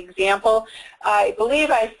rate and the example. I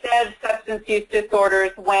believe I said substance use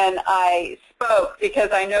disorders when I misspoke because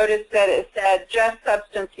I noticed that it said just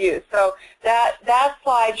substance use. So that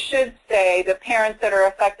slide should say the parents that are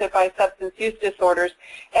affected by substance use disorders.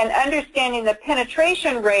 And understanding the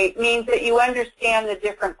penetration rate means that you understand the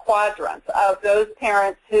different quadrants of those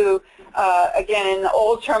parents who, again, in the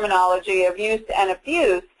old terminology of use and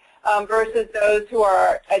abuse, versus those who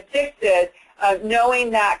are addicted.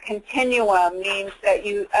 Knowing that continuum means that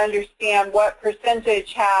you understand what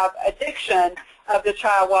percentage have addiction of the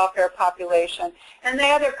child welfare population. And the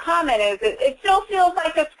other comment is that it still feels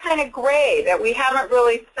like it's kind of gray, that we haven't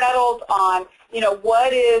really settled on,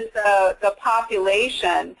 what is the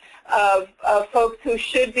population of folks who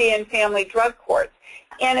should be in family drug courts.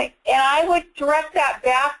 And I would direct that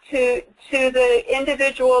back to the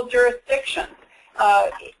individual jurisdictions.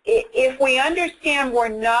 If we understand we're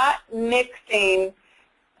not mixing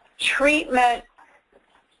treatment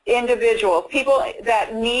individuals, people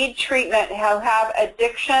that need treatment, who have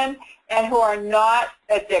addiction and who are not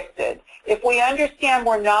addicted, if we understand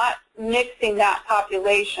we're not mixing that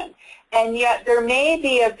population, and yet there may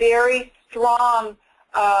be a very strong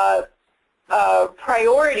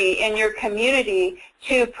priority in your community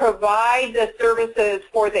to provide the services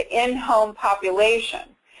for the in-home population,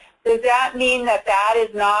 does that mean that that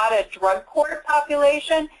is not a drug court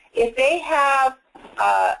population? If they have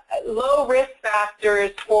low risk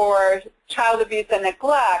factors for child abuse and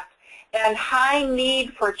neglect and high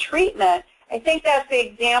need for treatment, I think that's the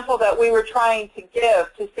example that we were trying to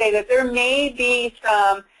give, to say that there may be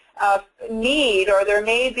some need, or there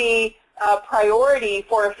may be a priority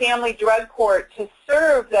for a family drug court to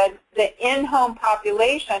serve the in-home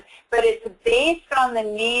population, but it's based on the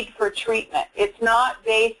need for treatment. It's not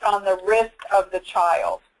based on the risk of the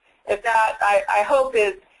child. If that, I hope,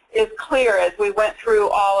 is clear as we went through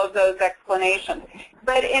all of those explanations.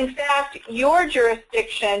 But in fact, your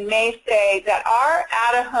jurisdiction may say that our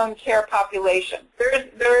out-of-home care population,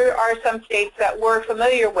 there are some states that we're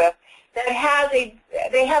familiar with that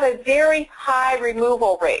they have a very high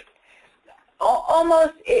removal rate.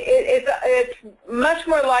 Almost, it's much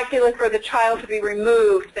more likely for the child to be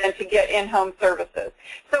removed than to get in-home services.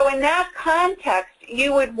 So in that context,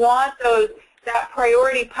 you would want that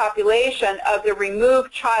priority population of the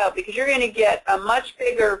removed child, because you're going to get a much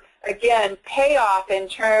bigger, again, payoff in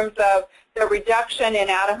terms of the reduction in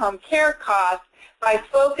out-of-home care costs by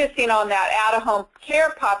focusing on that out-of-home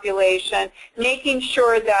care population, making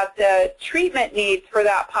sure that the treatment needs for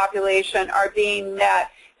that population are being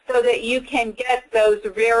met, so that you can get those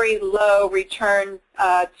very low return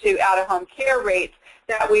to out-of-home care rates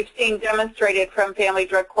that we've seen demonstrated from family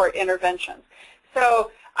drug court interventions.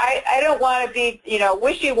 So I don't want to be,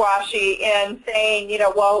 wishy-washy in saying,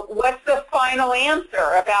 well, what's the final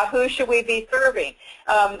answer about who should we be serving?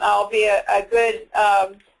 I'll be a good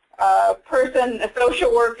person, a social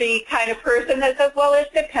worky kind of person that says, well,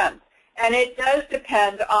 it depends. And it does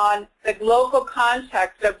depend on the local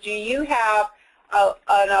context of, do you have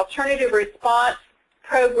an alternative response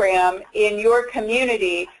program in your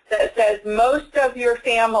community that says most of your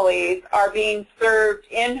families are being served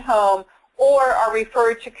in-home or are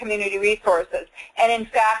referred to community resources. And in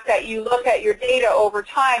fact, that you look at your data over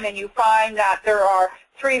time and you find that there are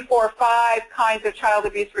 3, 4, 5 kinds of child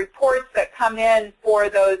abuse reports that come in for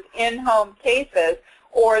those in-home cases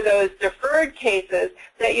or those deferred cases,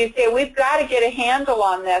 that you say, we've got to get a handle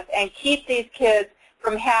on this and keep these kids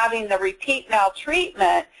from having the repeat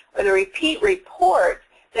maltreatment or the repeat reports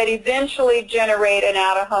that eventually generate an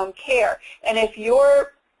out-of-home care. And if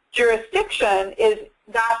your jurisdiction is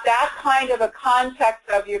got that kind of a context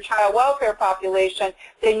of your child welfare population,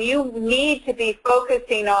 then you need to be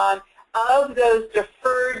focusing on, of those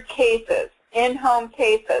deferred cases, in-home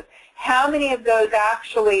cases, how many of those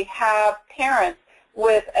actually have parents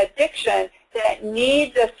with addiction that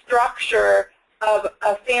need the structure of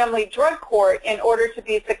a family drug court in order to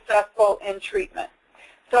be successful in treatment.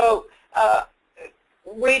 So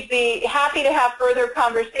we'd be happy to have further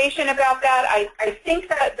conversation about that. I think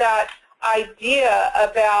that idea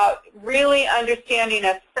about really understanding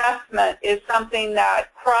assessment is something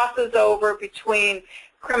that crosses over between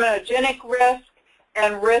criminogenic risk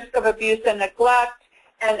and risk of abuse and neglect,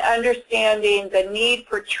 and understanding the need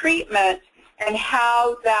for treatment and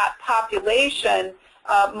how that population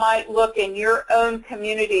might look in your own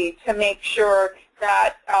community to make sure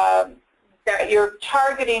that that you're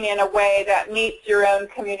targeting in a way that meets your own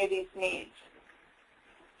community's needs.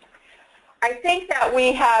 I think that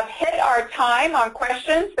we have hit our time on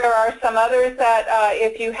questions. There are some others that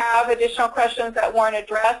if you have additional questions that weren't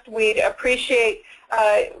addressed, we'd appreciate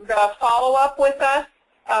the follow-up with us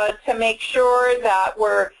to make sure that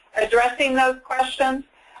we're addressing those questions.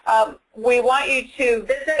 We want you to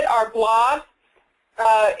visit our blog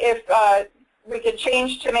if we could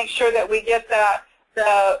change to make sure that we get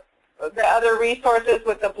the other resources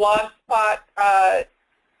with the Blogspot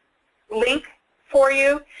link for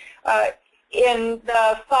you. In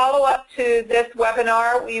the follow-up to this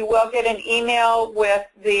webinar, you will get an email with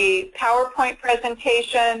the PowerPoint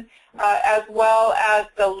presentation as well as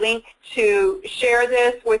the link to share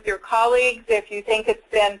this with your colleagues if you think it's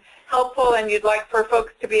been helpful and you'd like for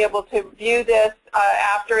folks to be able to view this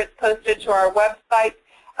after it's posted to our website.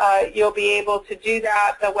 You'll be able to do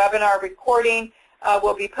that. The webinar recording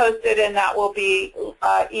will be posted and that will be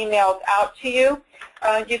emailed out to you.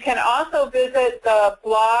 You can also visit the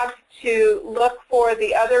blog to look for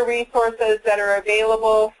the other resources that are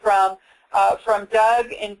available from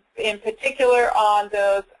Doug in particular on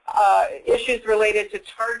those issues related to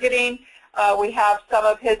targeting. We have some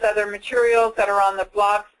of his other materials that are on the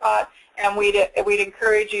Blogspot, and we'd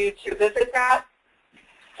encourage you to visit that.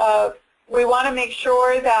 We want to make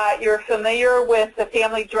sure that you're familiar with the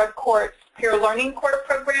Family Drug Court's Peer Learning Court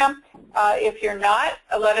program. If you're not,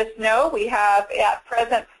 let us know. We have at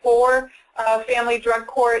present 4 family drug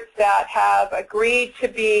courts that have agreed to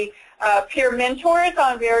be peer mentors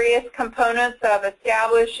on various components of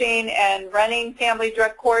establishing and running family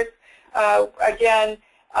drug courts. Again,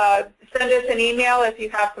 send us an email if you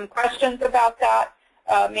have some questions about that,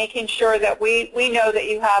 making sure that we know that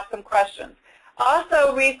you have some questions.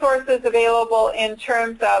 Also, resources available in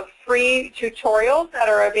terms of free tutorials that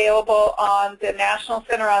are available on the National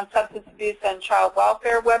Center on Substance Abuse and Child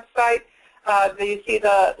Welfare website. You see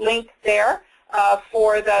the link there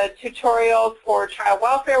for the tutorials for child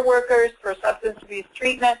welfare workers, for substance abuse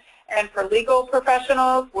treatment, and for legal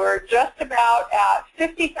professionals. We're just about at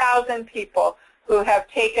 50,000 people who have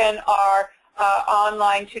taken our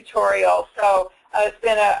online tutorial. So it's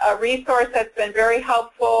been a resource that's been very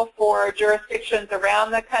helpful for jurisdictions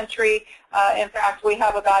around the country. In fact, we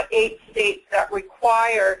have about 8 states that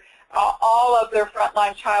require all of their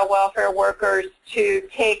frontline child welfare workers to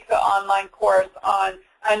take the online course on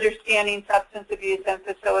understanding substance abuse and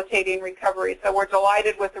facilitating recovery. So we're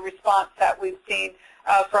delighted with the response that we've seen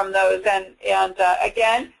from those. And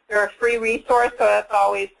again, they're a free resource, so that's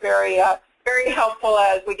always very helpful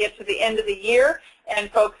as we get to the end of the year and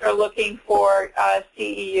folks are looking for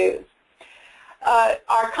CEUs.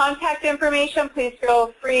 Our contact information, please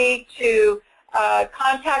feel free to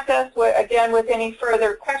contact us, again, with any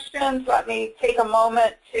further questions. Let me take a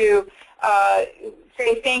moment to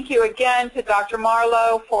say thank you again to Dr.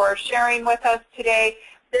 Marlowe for sharing with us today.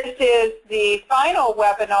 This is the final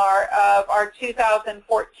webinar of our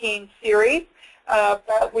 2014 series,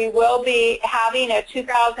 but we will be having a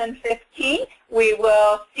 2015. We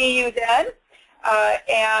will see you then.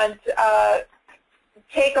 And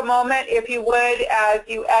take a moment, if you would, as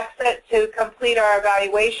you exit to complete our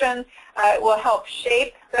evaluation. It will help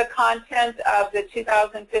shape the content of the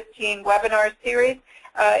 2015 webinar series.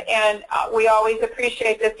 And we always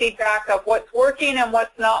appreciate the feedback of what's working and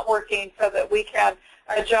what's not working so that we can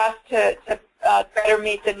adjust to better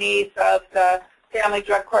meet the needs of the family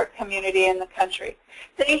drug court community in the country.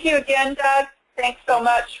 Thank you again, Doug. Thanks so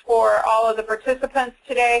much for all of the participants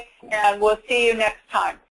today, and we'll see you next time.